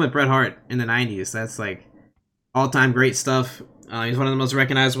feud alone with Bret Hart in the 90s, that's like all-time great stuff. He's one of the most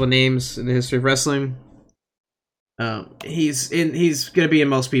recognizable names in the history of wrestling. He's gonna be in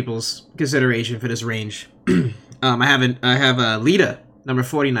most people's consideration for this range. I have Lita, number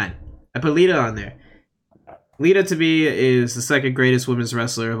 49. I put Lita on there. Lita, to me, is the second greatest women's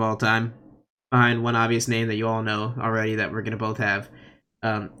wrestler of all time, behind one obvious name that you all know already that we're going to both have.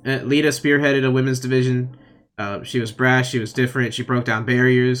 Lita spearheaded a women's division. She was brash. She was different. She broke down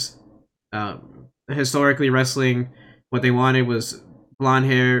barriers. Historically, wrestling, what they wanted was blonde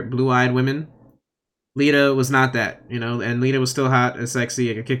hair, blue-eyed women. Lita was not that, and Lita was still hot and sexy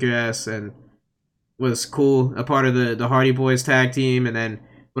and could kick your ass and was cool, a part of the Hardy Boys tag team, and then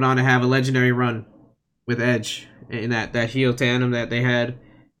went on to have a legendary run with Edge in that heel tandem that they had.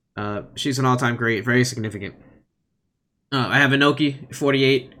 She's an all-time great, very significant. I have Inoki,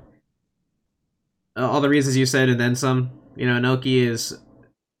 48. All the reasons you said and then some. Inoki is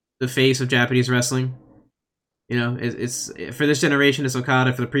the face of Japanese wrestling. It's for this generation it's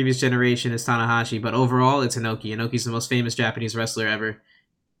Okada, for the previous generation it's Tanahashi, but overall it's Inoki. Inoki's the most famous Japanese wrestler ever.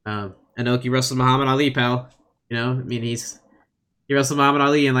 Inoki wrestled Muhammad Ali, pal. He wrestled Muhammad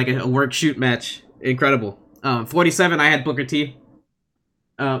Ali in like a work shoot match. Incredible. 47, I had Booker T.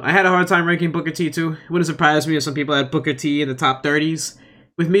 I had a hard time ranking Booker T too. It wouldn't surprise me if some people had Booker T in the top 30s.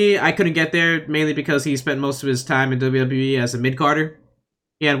 With me, I couldn't get there, mainly because he spent most of his time in WWE as a mid-carder.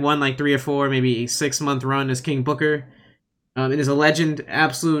 He had one like 3 or 4, maybe 6-month run as King Booker. And is a legend,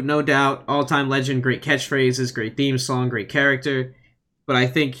 absolute, no doubt, all-time legend, great catchphrases, great theme song, great character. But I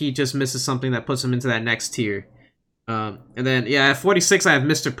think he just misses something that puts him into that next tier. And then, at 46, I have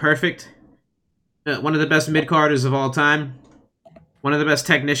Mr. Perfect. One of the best mid-carders of all time. One of the best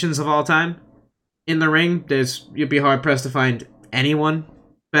technicians of all time. In the ring, you'd be hard-pressed to find anyone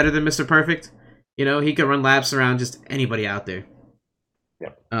better than Mr. Perfect. He could run laps around just anybody out there.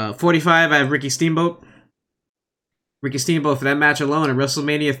 Yep. 45, I have Ricky Steamboat. Ricky Steamboat, for that match alone at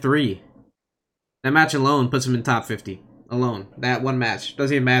WrestleMania 3. That match alone puts him in top 50. Alone. That one match.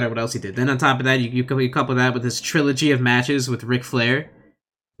 Doesn't even matter what else he did. Then on top of that, you couple that with this trilogy of matches with Ric Flair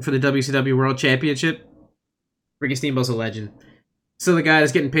for the WCW World Championship. Ricky Steamboat's a legend. Still the guy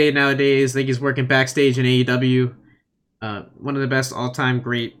that's getting paid nowadays. I think he's working backstage in AEW. One of the best all-time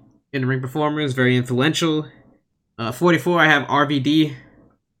great in-ring performers. Very influential. 44, I have RVD.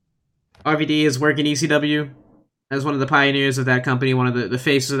 RVD is working ECW. as one of the pioneers of that company, one of the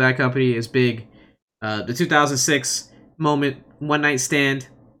faces of that company, is big. The 2006 moment, one night stand,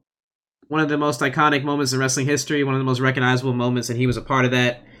 one of the most iconic moments in wrestling history, one of the most recognizable moments, and he was a part of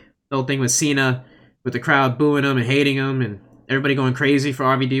that. The whole thing with Cena, with the crowd booing him and hating him, and everybody going crazy for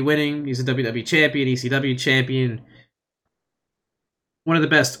RVD winning. He's a WWE champion, ECW champion. One of the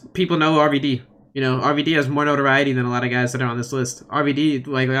best. People know RVD. You know, RVD has more notoriety than a lot of guys that are on this list. RVD,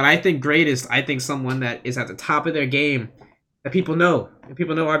 like, when I think greatest, I think someone that is at the top of their game that people know. And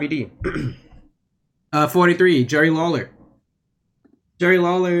people know RVD. 43, Jerry Lawler. Jerry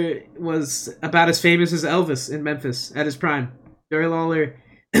Lawler was about as famous as Elvis in Memphis at his prime. Jerry Lawler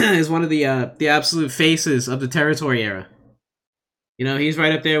is one of the absolute faces of the territory era. You know, he's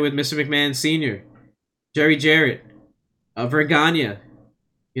right up there with Mr. McMahon Sr., Jerry Jarrett, Vergania,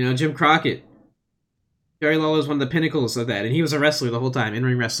 you know, Jim Crockett. Jerry Lawler is one of the pinnacles of that, and he was a wrestler the whole time,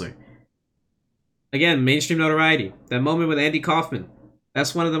 in-ring wrestler. Again, mainstream notoriety. That moment with Andy Kaufman,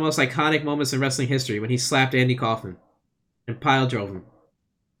 that's one of the most iconic moments in wrestling history, when he slapped Andy Kaufman and pile drove him.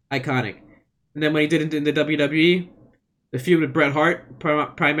 Iconic. And then when he did it in the WWE, the feud with Bret Hart,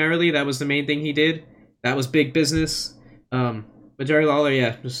 primarily, that was the main thing he did. That was big business. But Jerry Lawler,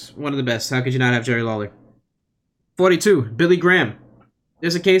 yeah, was one of the best. How could you not have Jerry Lawler? 42, Billy Graham.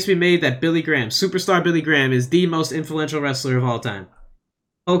 There's a case to be made that Billy Graham, superstar Billy Graham, is the most influential wrestler of all time.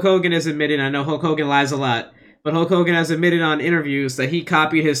 Hulk Hogan has admitted, I know Hulk Hogan lies a lot, but Hulk Hogan has admitted on interviews that he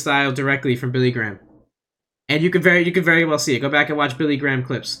copied his style directly from Billy Graham. And you could very well see it. Go back and watch Billy Graham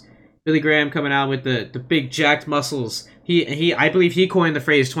clips. Billy Graham coming out with the big jacked muscles. I believe he coined the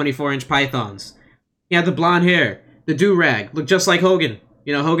phrase 24-inch pythons. He had the blonde hair, the do-rag, looked just like Hogan.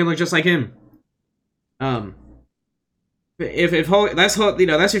 You know, Hogan looked just like him. If Hogan, that's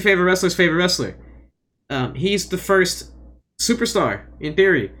your favorite wrestler's favorite wrestler. He's the first superstar, in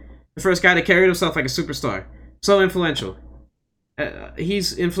theory. The first guy that carried himself like a superstar. So influential.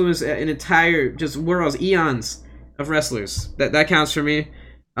 He's influenced an entire, just worlds, eons of wrestlers. That counts for me.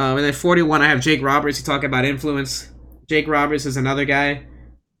 And then 41, I have Jake Roberts. You talk about influence. Jake Roberts is another guy.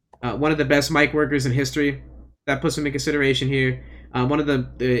 One of the best mic workers in history. That puts him in consideration here. One of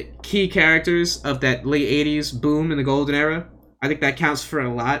the key characters of that late 80s boom in the golden era. I think that counts for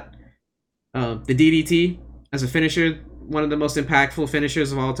a lot. The DDT as a finisher. One of the most impactful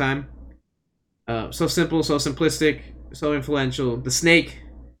finishers of all time. So simple, so simplistic, so influential. The Snake. I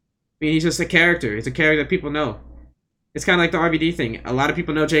mean, he's just a character. It's a character that people know. It's kind of like the RVD thing. A lot of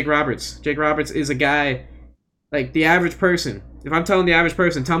people know Jake Roberts. Jake Roberts is a guy, like the average person. If I'm telling the average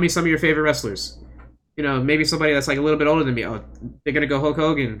person, tell me some of your favorite wrestlers. You know, maybe somebody that's like a little bit older than me. Oh, they're going to go Hulk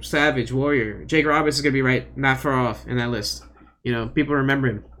Hogan, Savage, Warrior. Jake Roberts is going to be right, not far off in that list. You know, people remember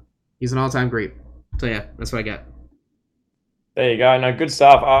him. He's an all-time great. So yeah, that's what I got. There you go. No, good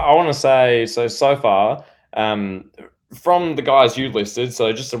stuff. I want to say, so far, from the guys you listed,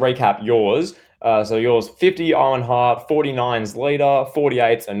 so just to recap yours, so yours, 50, Owen Hart, 49's Leader,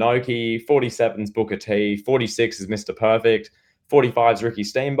 48's Inoki, 47's Booker T, 46 is Mr. Perfect, 45's Ricky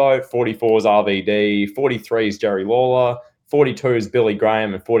Steamboat, 44's RVD, 43's Jerry Lawler, 42's Billy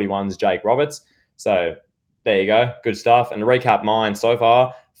Graham, and 41's Jake Roberts. So there you go. Good stuff. And to recap mine so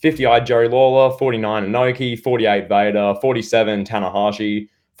far, 50 Jerry Lawler, 49 Inoki, 48 Vader, 47 Tanahashi,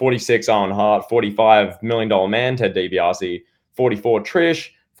 46 Owen Hart, 45 $1 Million Man Ted DiBiase, 44 Trish,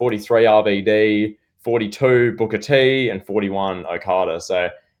 43 RVD, 42 Booker T, and 41 Okada. So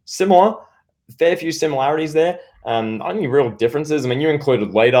similar, fair few similarities there. Only real differences. I mean, you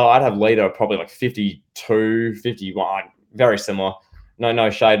included Leader. I'd have Leader probably like 52, 51, very similar. No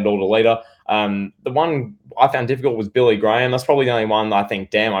shade at all to Leader. The one I found difficult was Billy Graham. That's probably the only one that I think,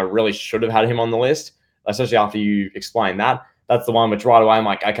 damn, I really should have had him on the list, especially after you explained that. That's the one which right away I'm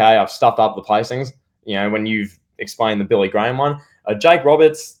like, okay, I've stuffed up the placings, you know, when you've explained the Billy Graham one. Jake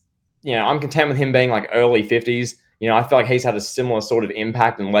Roberts, you know, I'm content with him being like early 50s. You know, I feel like he's had a similar sort of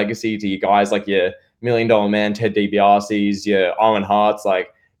impact and legacy to you guys like your $1 Million Man, Ted DiBiase's, your Owen Hart's.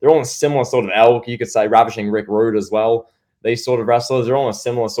 Like, they're all in a similar sort of elk. You could say Ravishing Rick Rude as well. These sort of wrestlers are all in a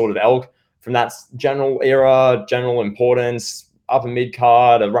similar sort of elk from that general era, general importance, upper mid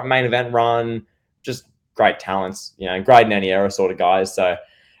card, a main event run, just great talents, you know, great in any era sort of guys. So,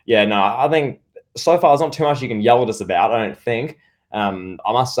 yeah, no, I think so far there's not too much you can yell at us about, I don't think. I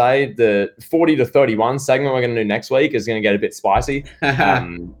must say the 40 to 31 segment we're going to do next week is going to get a bit spicy.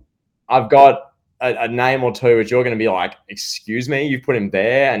 I've got a name or two which you're going to be like, excuse me, you've put him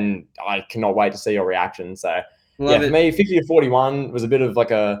there, and I cannot wait to see your reaction. So, for me, 50 to 41 was a bit of like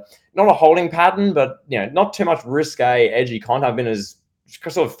not a holding pattern, but, you know, not too much risque, edgy content. I've been as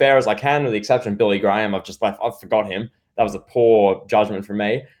sort of fair as I can, with the exception of Billy Graham. I forgot him. That was a poor judgment from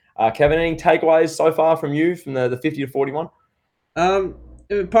me. Kevin, any takeaways so far from you from the 50 to 41? Um,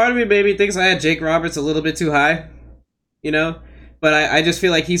 Part of me maybe thinks I had Jake Roberts a little bit too high, you know, but I just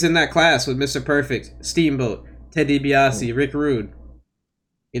feel like he's in that class with Mr. Perfect, Steamboat, Ted DiBiase, Rick Rude.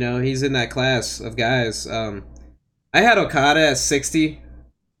 You know, he's in that class of guys. I had Okada at 60.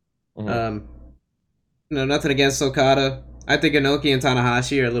 Mm-hmm. Um, nothing against Okada. I think Inoki and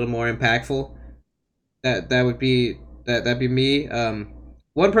Tanahashi are a little more impactful. That would be that'd be me.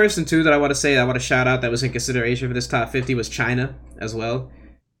 One person too that I want to shout out that was in consideration for this top 50 was China as well.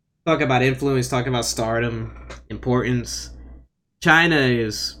 Talk about influence, talking about stardom, importance. China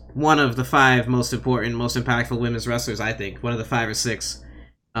is one of the 5 most important, most impactful women's wrestlers. I think one of the 5 or 6.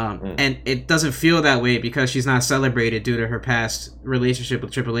 And it doesn't feel that way because she's not celebrated due to her past relationship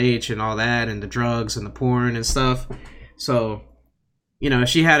with Triple H and all that, and the drugs and the porn and stuff. So, if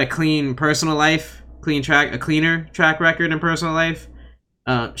she had a clean personal life, a cleaner track record in personal life,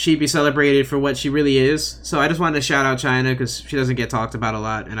 she'd be celebrated for what she really is. So I just wanted to shout out China because she doesn't get talked about a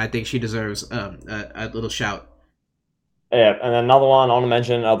lot, and I think she deserves a little shout. Yeah, and another one I want to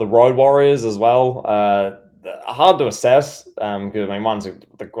mention are the Road Warriors as well. Hard to assess because I mean one's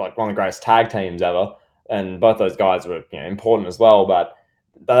like one of the greatest tag teams ever, and both those guys were important as well, but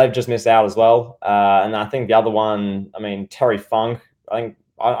they've just missed out as well. And I think the other one, I mean Terry Funk. I think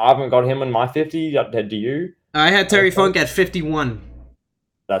I haven't got him in my 50. Do you? I had Terry Funk at 51.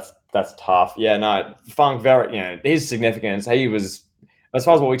 That's tough. Yeah, no, Funk very his significance. He was, as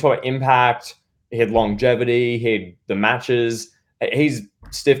far as what we talk about impact. He had longevity. He had the matches. He's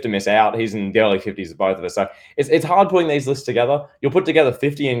stiff to miss out. He's in the early 50s of both of us. So it's hard putting these lists together. You'll put together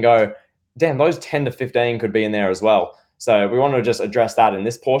 50 and go, damn, those 10 to 15 could be in there as well. So we want to just address that in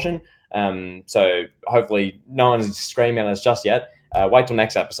this portion. So hopefully no one's screaming at us just yet. Wait till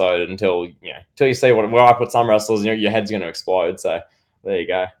next episode until you see where I put some wrestlers, your head's going to explode. So there you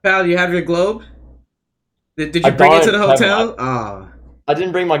go. Pal, you have your globe? Did you bring it to the hotel? I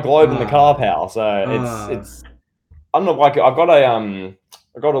didn't bring my globe in the car, pal. So it's. I'm not like I've got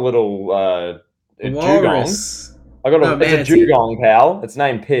a little a dugong. It's a dugong, pal. It's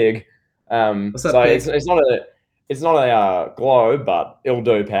named Pig. What's up, so Pig? it's not a globe, but it'll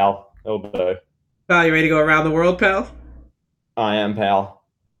do, pal. It'll do. Pal, you ready to go around the world, pal? I am, pal.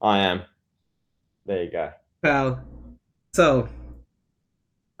 I am. There you go, pal. So,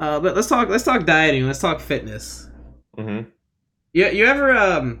 but let's talk dieting. Let's talk fitness. Mm-hmm. You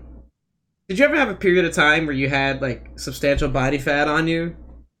ever did you ever have a period of time where you had like substantial body fat on you,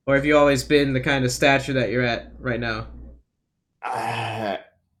 or have you always been the kind of stature that you're at right now? I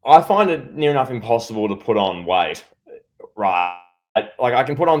find it near enough impossible to put on weight, right? Like I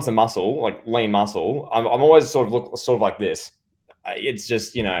can put on some muscle, like lean muscle. I'm always sort of like this. It's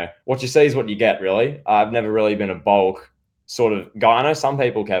just what you see is what you get. Really, I've never really been a bulk sort of guy. I know some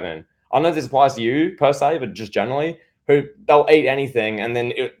people, Kevin. I don't know if this applies to you per se, but just generally, who they'll eat anything and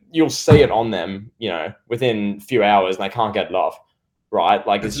then you'll see it on them, within a few hours and they can't get it off, right?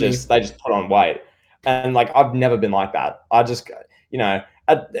 Like it's just, they just put on weight. And like, I've never been like that. I just, even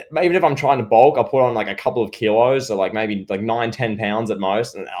if I'm trying to bulk, I'll put on like a couple of kilos, so like maybe like 9-10 pounds at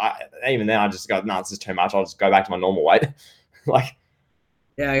most. And even then I just go, no, it's just too much. I'll just go back to my normal weight. Like,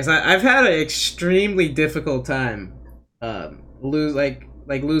 yeah, because I've had an extremely difficult time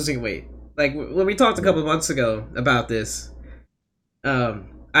losing weight. Like when we talked a couple months ago about this, I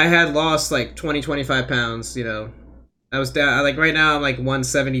had lost like 20-25 pounds. I was down. Like right now, I'm like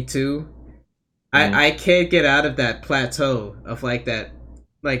 172. I can't get out of that plateau of like that.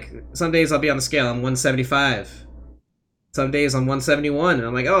 Like some days I'll be on the scale, I'm 175. Some days I'm 171, and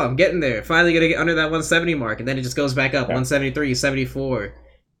I'm like, oh, I'm getting there. Finally gonna get under that 170 mark, and then it just goes back up, 173, 74.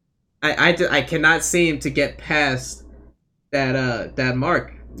 I cannot seem to get past that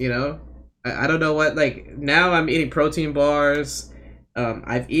mark. I don't know what, like, now I'm eating protein bars.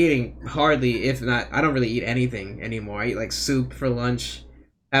 I'm eating hardly, if not, I don't really eat anything anymore. I eat like soup for lunch,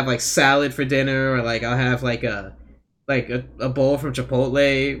 have like salad for dinner, or like I'll have like a bowl from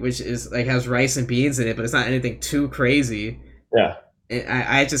Chipotle, which is like has rice and beans in it, but it's not anything too crazy. Yeah. And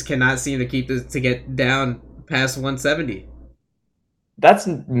I just cannot seem to keep this to get down past 170. That's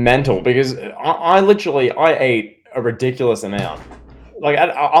mental because I ate a ridiculous amount. Like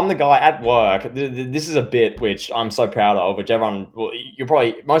I'm the guy at work. This is a bit which I'm so proud of. Which everyone,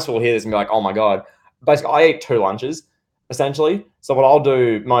 most people hear this and be like, "Oh my god!" Basically, I eat 2 lunches essentially. So what I'll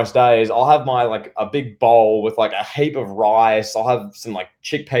do most days, I'll have my like a big bowl with like a heap of rice. I'll have some like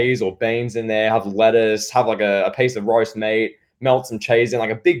chickpeas or beans in there. Have lettuce. Have like a piece of roast meat. Melt some cheese in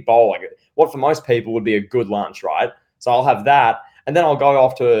like a big bowl. Like what for most people would be a good lunch, right? So I'll have that, and then I'll go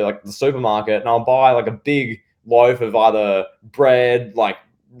off to like the supermarket and I'll buy like a big loaf of either bread, like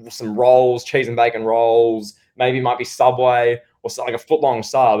some rolls, cheese and bacon rolls, maybe might be Subway or like a foot long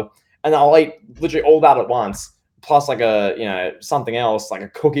sub, and I'll eat literally all that at once, plus like something else like a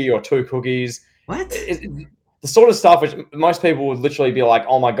cookie or two cookies. What? The sort of stuff which most people would literally be like,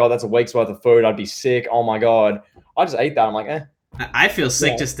 "Oh my god, that's a week's worth of food. I'd be sick. Oh my god." I just eat that. I'm like, eh. I feel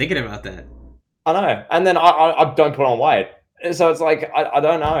sick just thinking about that. I know, and then I don't put on weight, so it's like I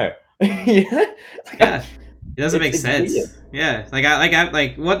don't know. Yeah, it doesn't make sense. Weird. Yeah,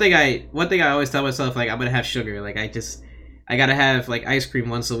 like one thing I always tell myself, like, I'm gonna have sugar. Like I gotta have like ice cream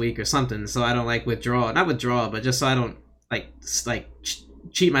once a week or something, so I don't like not withdraw, but just so I don't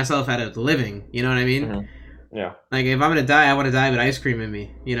cheat myself out of living. You know what I mean? Mm-hmm. Yeah. Like if I'm gonna die, I want to die with ice cream in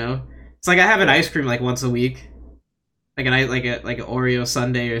me. You know, it's like I have an ice cream like once a week, like an Oreo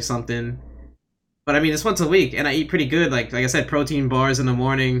sundae or something. But I mean, it's once a week, and I eat pretty good. Like I said, protein bars in the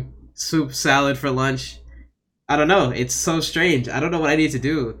morning, soup, salad for lunch. I don't know. It's so strange. I don't know what I need to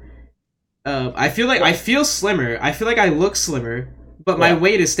do. I feel slimmer. I feel like I look slimmer, but my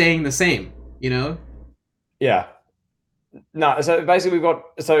weight is staying the same. You know? Yeah. No, so basically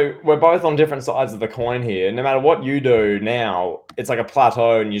we're both on different sides of the coin here. No matter what you do now, it's like a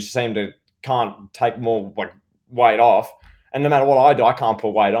plateau, and you seem to can't take more like weight off. And no matter what I do, I can't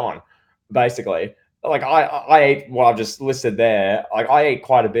put weight on. Basically, like I eat what I've just listed there. Like I eat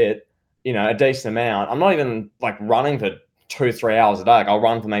quite a bit, a decent amount. I'm not even like running for 2-3 hours a day. Like I'll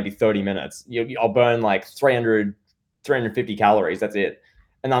run for maybe 30 minutes. I'll burn like 350 calories. That's it.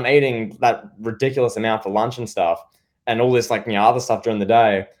 And I'm eating that ridiculous amount for lunch and stuff, and all this like other stuff during the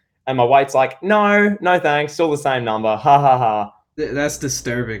day. And my weight's like, no thanks, still the same number. Ha ha ha. That's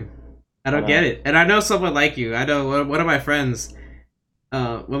disturbing. I don't get it. And I know someone like you. I know one of my friends.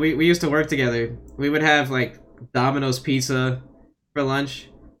 When we used to work together, we would have like Domino's pizza for lunch,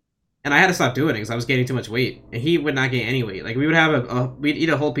 and I had to stop doing it because I was gaining too much weight, and he would not gain any weight. Like we would have we'd eat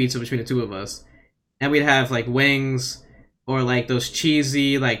a whole pizza between the two of us, and we'd have like wings or like those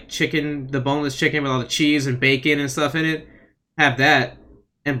cheesy like chicken, the boneless chicken with all the cheese and bacon and stuff in it. Have that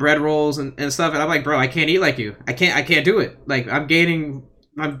and bread rolls and stuff, and I'm like, bro, I can't eat like you. I can't do it. Like I'm gaining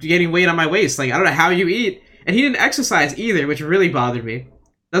weight on my waist. Like I don't know how you eat. And he didn't exercise either, which really bothered me.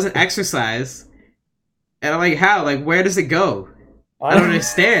 Doesn't exercise. And I'm like, how? Like, where does it go? I don't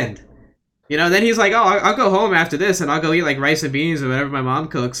understand. Then he's like, oh, I'll go home after this, and I'll go eat, like, rice and beans or whatever my mom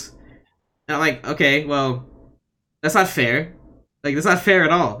cooks. And I'm like, okay, well, that's not fair. Like, that's not fair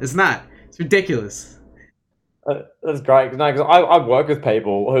at all. It's not. It's ridiculous. That's great. No, because I work with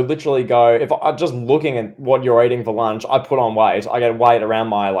people who literally go, if I'm just looking at what you're eating for lunch, I put on weight. I get weight around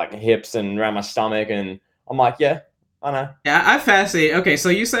my, like, hips and around my stomach, and I'm like, yeah, I know. Yeah, I'm fascinated. Okay, so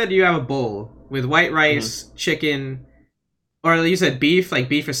you said you have a bowl with white rice, chicken, or you said beef, like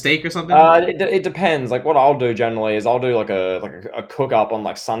beef or steak or something? It depends. Like what I'll do generally is I'll do like a cook up on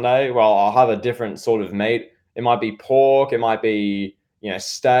like Sunday. Well, I'll have a different sort of meat. It might be pork, it might be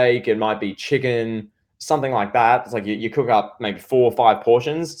steak, it might be chicken, something like that. It's like you cook up maybe 4 or 5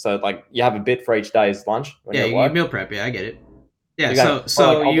 portions, so like you have a bit for each day's lunch. Yeah, you meal prep. Yeah, I get it. Yeah,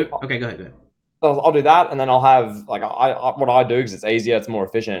 exactly. Okay, go ahead. I'll do that, and then I'll have like what I do because it's easier, it's more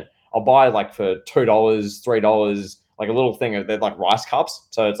efficient. I'll buy like for $2, $3, like a little thing of they're like rice cups,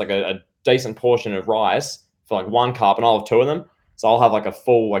 so it's like a decent portion of rice for like 1 cup, and I'll have 2 of them. So I'll have like a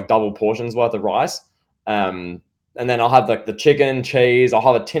full like double portions worth of rice, and then I'll have like the chicken, cheese. I'll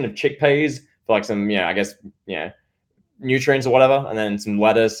have a tin of chickpeas for like some nutrients or whatever, and then some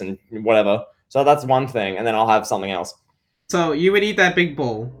lettuce and whatever. So that's one thing, and then I'll have something else. So you would eat that big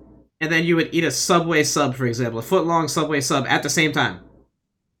bowl. And then you would eat a Subway sub, for example, a foot-long Subway sub at the same time.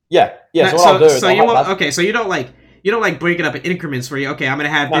 Yeah. So what I'll do is so you don't like break it up in increments where I'm gonna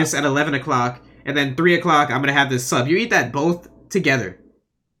have this at 11 o'clock, and then 3 o'clock I'm gonna have this sub. You eat that both together.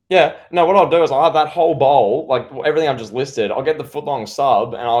 Yeah. No, what I'll do is I'll have that whole bowl, like everything I've just listed. I'll get the foot-long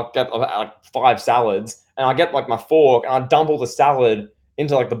sub, and I'll get like 5 salads, and I'll get like my fork, and I'll dump all the salad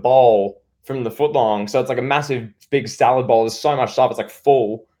into like the bowl from the foot-long. So it's like a massive, big salad bowl. There's so much stuff. It's like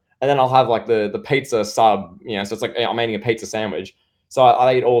full. And then I'll have like the pizza sub, so it's like I'm eating a pizza sandwich. So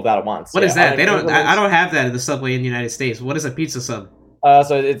I eat all of that at once. What is that? I don't have that at the Subway in the United States. What is a pizza sub?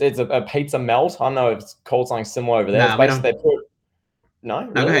 So it's a pizza melt. I don't know if it's called something similar over there. Nah, basically no,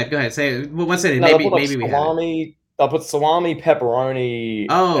 really? No, go ahead. Say what's it? No, maybe we have it. They'll put salami, pepperoni.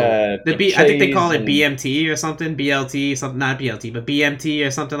 Oh, I think they call it BMT or something. BLT, something, not BLT, but BMT or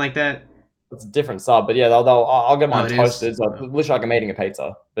something like that. It's a different sub, but yeah, I'll get mine toasted. So literally like I'm eating a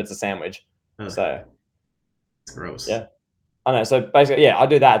pizza, but it's a sandwich. Oh. So it's gross. Yeah, I know. So basically, yeah, I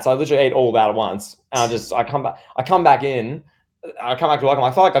do that. So I literally eat all that at once, and I come back in. I come back to work, and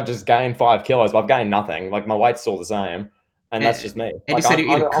I feel like I've just gained 5 kilos, but I've gained nothing. Like my weight's still the same. and that's just me. And you Like said you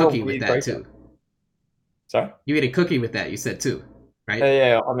eat a I'm a cookie with weird that creature. too. Sorry. You eat a cookie with that. You said too, right?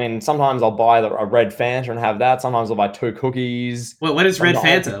 Yeah, I mean, sometimes I'll buy a red Fanta and have that. Sometimes I'll buy 2 cookies. What is red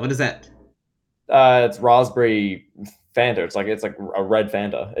Sometimes Fanta? What is that? it's raspberry Fanta. It's like a red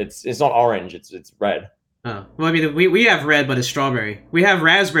Fanta. It's not orange. It's red. Oh, well, I mean, we have red, but it's strawberry. We have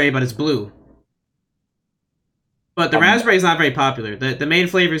raspberry, but it's blue. But the raspberry is not very popular. The main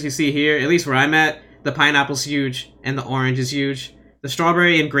flavors you see here, at least where I'm at, the pineapple's huge and the orange is huge. The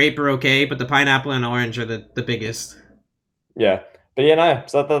strawberry and grape are okay, but the pineapple and orange are the biggest. Yeah, but yeah, no.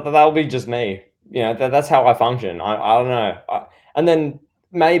 So that'll be just me. You know, that's how I function. I don't know. And then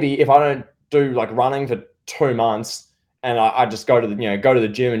maybe if I don't do like running for 2 months, and I just go to the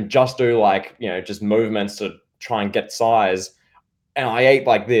gym and just do like just movements to try and get size, and I eat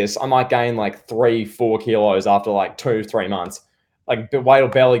like this, I might gain like 3-4 kilos after like 2-3 months. Like the weight will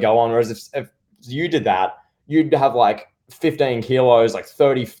barely go on. Whereas if you did that, you'd have like 15 kilos, like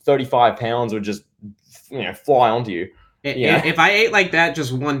 35 pounds would just fly onto you. Yeah. If I ate like that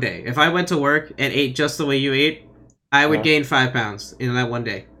just one day, if I went to work and ate just the way you ate, I would gain 5 pounds in that one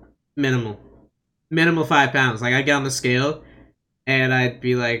day. Minimal 5 pounds. Like, I'd get on the scale and I'd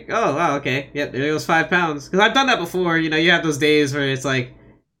be like, oh, wow, okay. Yep, there goes 5 pounds. Because I've done that before. You know, you have those days where it's like,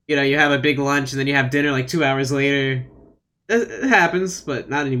 you have a big lunch and then you have dinner like 2 hours later. It happens, but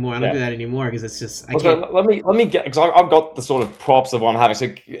not anymore. I don't do that anymore because it's just, I can't. Let me get, because I've got the sort of props of what I'm having.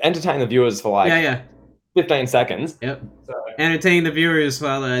 So entertain the viewers for like 15 seconds. Yep. So. Entertain the viewers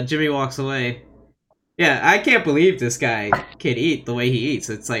while Jimmy walks away. Yeah, I can't believe this guy can eat the way he eats.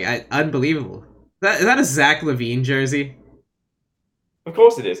 It's like unbelievable. Is that a Zach LaVine jersey? Of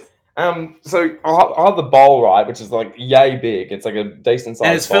course it is. So I'll have the bowl, right, which is like yay big. It's like a decent size.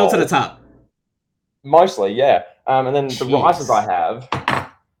 And it's filled to the top. Mostly, yeah. And then the rices I have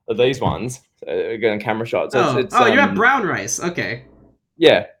are these ones. Again, camera shot. So it's you have brown rice. Okay.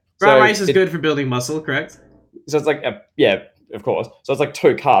 Yeah. Brown rice is good for building muscle, correct? So it's like, yeah, of course. So it's like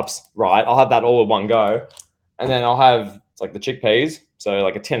 2 cups, right? I'll have that all at one go. And then I'll have like the chickpeas. So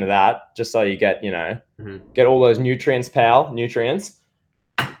like a tin of that, just so you get, get all those nutrients.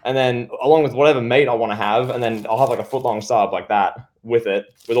 And then along with whatever meat I want to have. And then I'll have like a foot-long sub like that with it,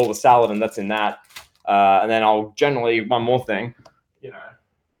 with all the salad and that's in that. And then I'll generally, one more thing,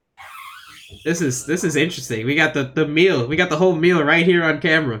 This is interesting. We got the meal. We got the whole meal right here on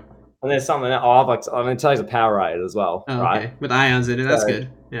camera. And there's something that I'll have like, I'm going to tell you a Powerade as well, right? Okay. With ions in it. That's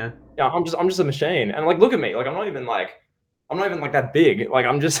good. Yeah. Yeah, I'm just a machine. And like, look at me. Like, I'm not even like that big. Like,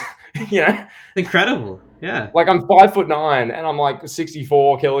 I'm just, Incredible. Yeah. Like, I'm 5'9" and I'm like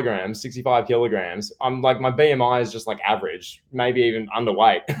 64 kilograms, 65 kilograms. I'm like, my BMI is just like average, maybe even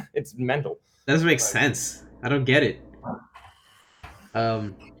underweight. It's mental. That doesn't make sense. I don't get it.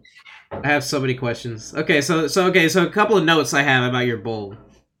 I have so many questions. Okay, so a couple of notes I have about your bowl.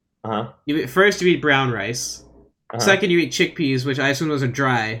 First, you eat brown rice. Second, you eat chickpeas, which I assume those are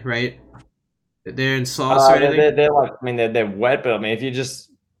dry, right? They're in sauce or anything? They're like, I mean, they're wet, but I mean, if you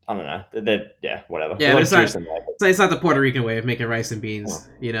just, I don't know, yeah, whatever. Yeah, but it's not the Puerto Rican way of making rice and beans,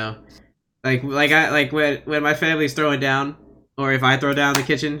 Like when my family's throwing down, or if I throw down in the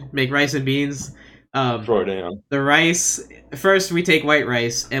kitchen, make rice and beans. Throw it down. The rice, first we take white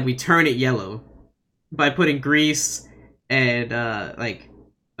rice and we turn it yellow by putting grease and like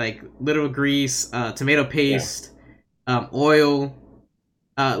literal grease, tomato paste, oil.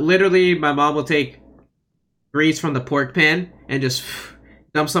 Literally, my mom will take grease from the pork pan and just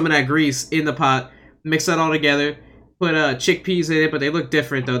dump some of that grease in the pot, mix that all together, put chickpeas in it, but they look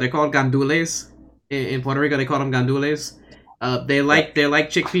different though. They're called gandules. In Puerto Rico, they call them gandules. They're like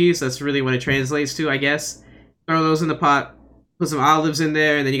chickpeas. That's really what it translates to, I guess. Throw those in the pot, put some olives in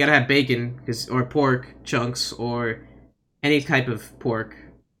there, and then you gotta have bacon or pork chunks or any type of pork.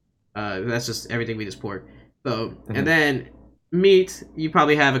 That's just everything we just pork. So, and then meat, you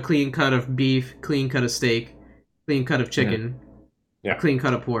probably have a clean cut of beef, clean cut of steak, clean cut of chicken, clean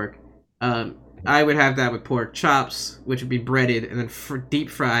cut of pork. I would have that with pork chops, which would be breaded and then deep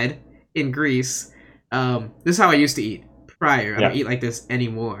fried in grease. This is how I used to eat prior. I don't eat like this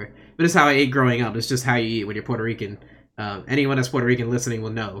anymore. But this is how I ate growing up. It's just how you eat when you're Puerto Rican. Anyone that's Puerto Rican listening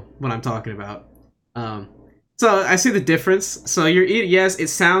will know what I'm talking about. So I see the difference. So you're eating, yes, it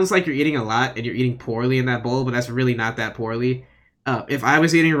sounds like you're eating a lot and you're eating poorly in that bowl, but that's really not that poorly. If I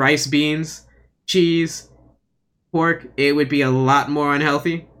was eating rice, beans, cheese, pork, it would be a lot more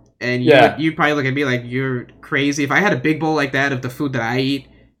unhealthy. And you'd probably look at me like you're crazy. If I had a big bowl like that of the food that I eat,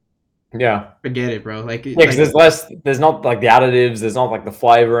 forget it, bro. Like, because there's not like the additives, there's not like the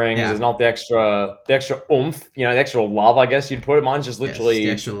flavorings, there's not the extra oomph, the extra love, I guess you'd put it. Mine's just literally the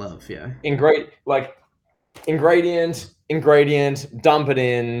extra love, ingredient ingredient, dump it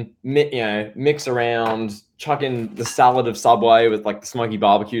in, mix around, chuck in the salad of Subway with like the smoky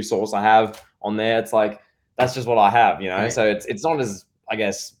barbecue sauce I have on there. It's like that's just what I have, Right. So it's not as, I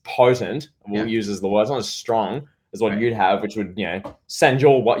guess, potent. We'll Yeah. use as the word. It's not as strong as what Right. you'd have, which would send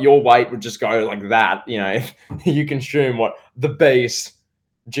your weight would just go like that. If you consume what the base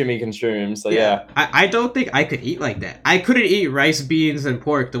Jimmy consumes. So yeah. I don't think I could eat like that. I couldn't eat rice, beans, and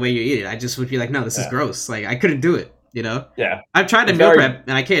pork the way you eat it. I just would be like, no, this is gross. Like, I couldn't do it, Yeah. I've tried to It's meal very- prep,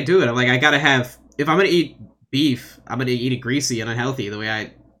 and I can't do it. I'm like, I gotta have, if I'm gonna eat beef, I'm gonna eat it greasy and unhealthy the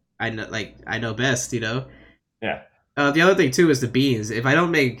way I know best, Yeah. The other thing, too, is the beans. If I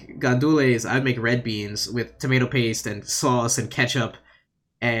don't make gandules, I make red beans with tomato paste and sauce and ketchup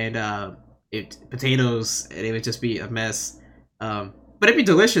and potatoes, and it would just be a mess. But it'd be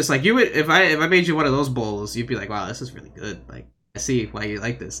delicious. Like, you would, if I made you one of those bowls, you'd be like, wow, this is really good. Like, I see why you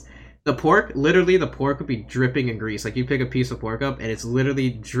like this. The pork would be dripping in grease. Like, you pick a piece of pork up, and it's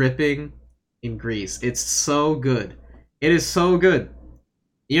literally dripping in grease. It's so good. It is so good.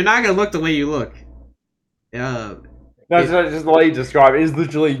 You're not gonna look the way you look. That's just the way you describe it. It's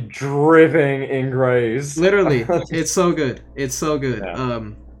literally dripping in grease. Literally, it's so good. It's so good.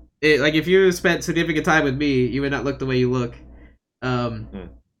 Yeah. Like, if you spent significant time with me, you would not look the way you look. I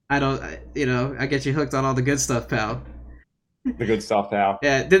get you hooked on all the good stuff, pal. The good stuff, pal.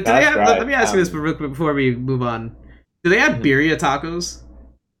 Yeah. Did they have? Let me ask you this real quick before we move on. Do they have birria tacos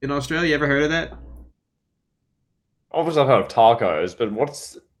in Australia? You ever heard of that? Obviously, I've heard of tacos, but what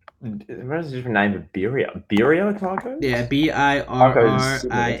is the different name of birria? Birria tacos? Yeah, BIRRIA.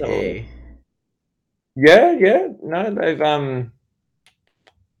 Yeah. No, they've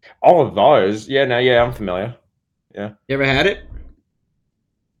all of those. Yeah, no, yeah, I'm familiar. Yeah. You ever had it?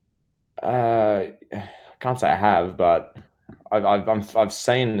 I can't say I have, but I've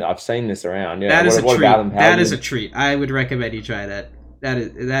seen this around. Yeah. That is a treat. About them, That is a treat. I would recommend you try that. That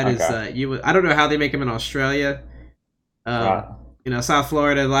is you would. I don't know how they make them in Australia. Right. South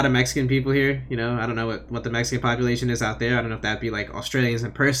Florida, a lot of Mexican people here. I don't know what the Mexican population is out there. I don't know if that'd be like Australians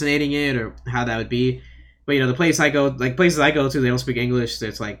impersonating it or how that would be. But the places I go to, they don't speak English.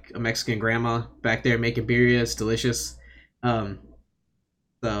 There's like a Mexican grandma back there making birria. It's delicious.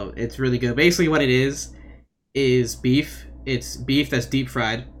 So it's really good. Basically, what it is beef. It's beef that's deep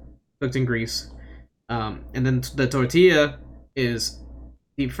fried, cooked in grease, and then the tortilla is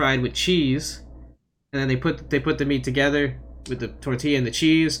deep fried with cheese, and then they put the meat together with the tortilla and the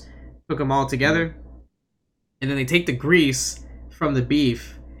cheese, cook them all together, and then they take the grease from the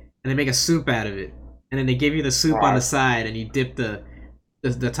beef and they make a soup out of it, and then they give you the soup on the side, and you dip the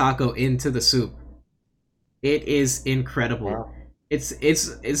taco into the soup. It is incredible. Wow. It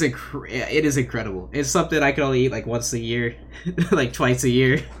is incredible. It's something I can only eat like once a year, like twice a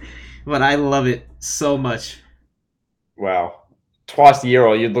year, but I love it so much. Wow. Twice a year,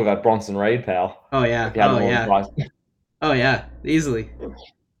 or you'd look like Bronson Reed, pal. Oh yeah. Oh yeah. Easily.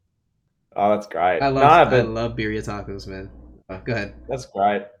 Oh, that's great. I love birria tacos, man. Go ahead. That's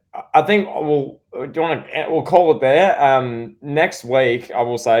great. I think we'll call it there. Next week, I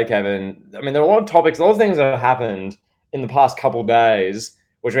will say, Kevin, I mean, there are a lot of topics, a lot of things that have happened in the past couple of days,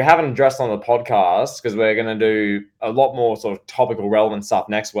 which we haven't addressed on the podcast because we're going to do a lot more sort of topical, relevant stuff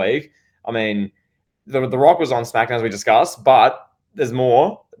next week. I mean, the Rock was on SmackDown as we discussed, but there's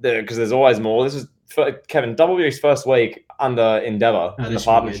more because there's always more. This is Kevin WWE's first week under Endeavor in the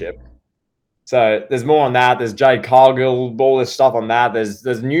partnership. So there's more on that. There's Jade Cargill, all this stuff on that. There's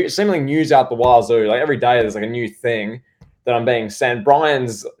seemingly news out the wazoo. Like every day there's like a new thing that I'm being sent.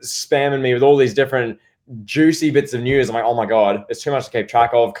 Brian's spamming me with all these different juicy bits of news. I'm like, oh my god, it's too much to keep track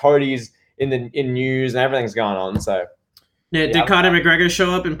of. Cody's in news and everything's going on. So did Conor McGregor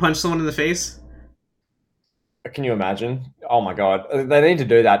show up and punch someone in the face? Can you imagine? Oh my god, they need to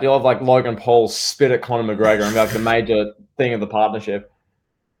do that. You'll have like Logan Paul spit at Conor McGregor and be like the major thing of the partnership.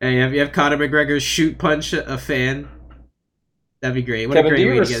 Hey, you have Conor McGregor shoot punch a fan. That'd be great. What Kevin, a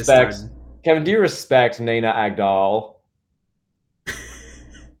great way to get started. Kevin, do you respect Nina Agdal?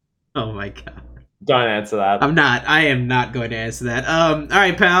 Oh my god. Don't answer that. I am not going to answer that. All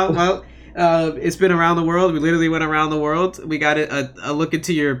right, pal. Well, it's been around the world. We literally went around the world. We got a look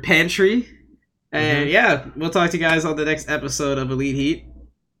into your pantry. And yeah, we'll talk to you guys on the next episode of Elite Heat.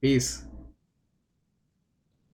 Peace.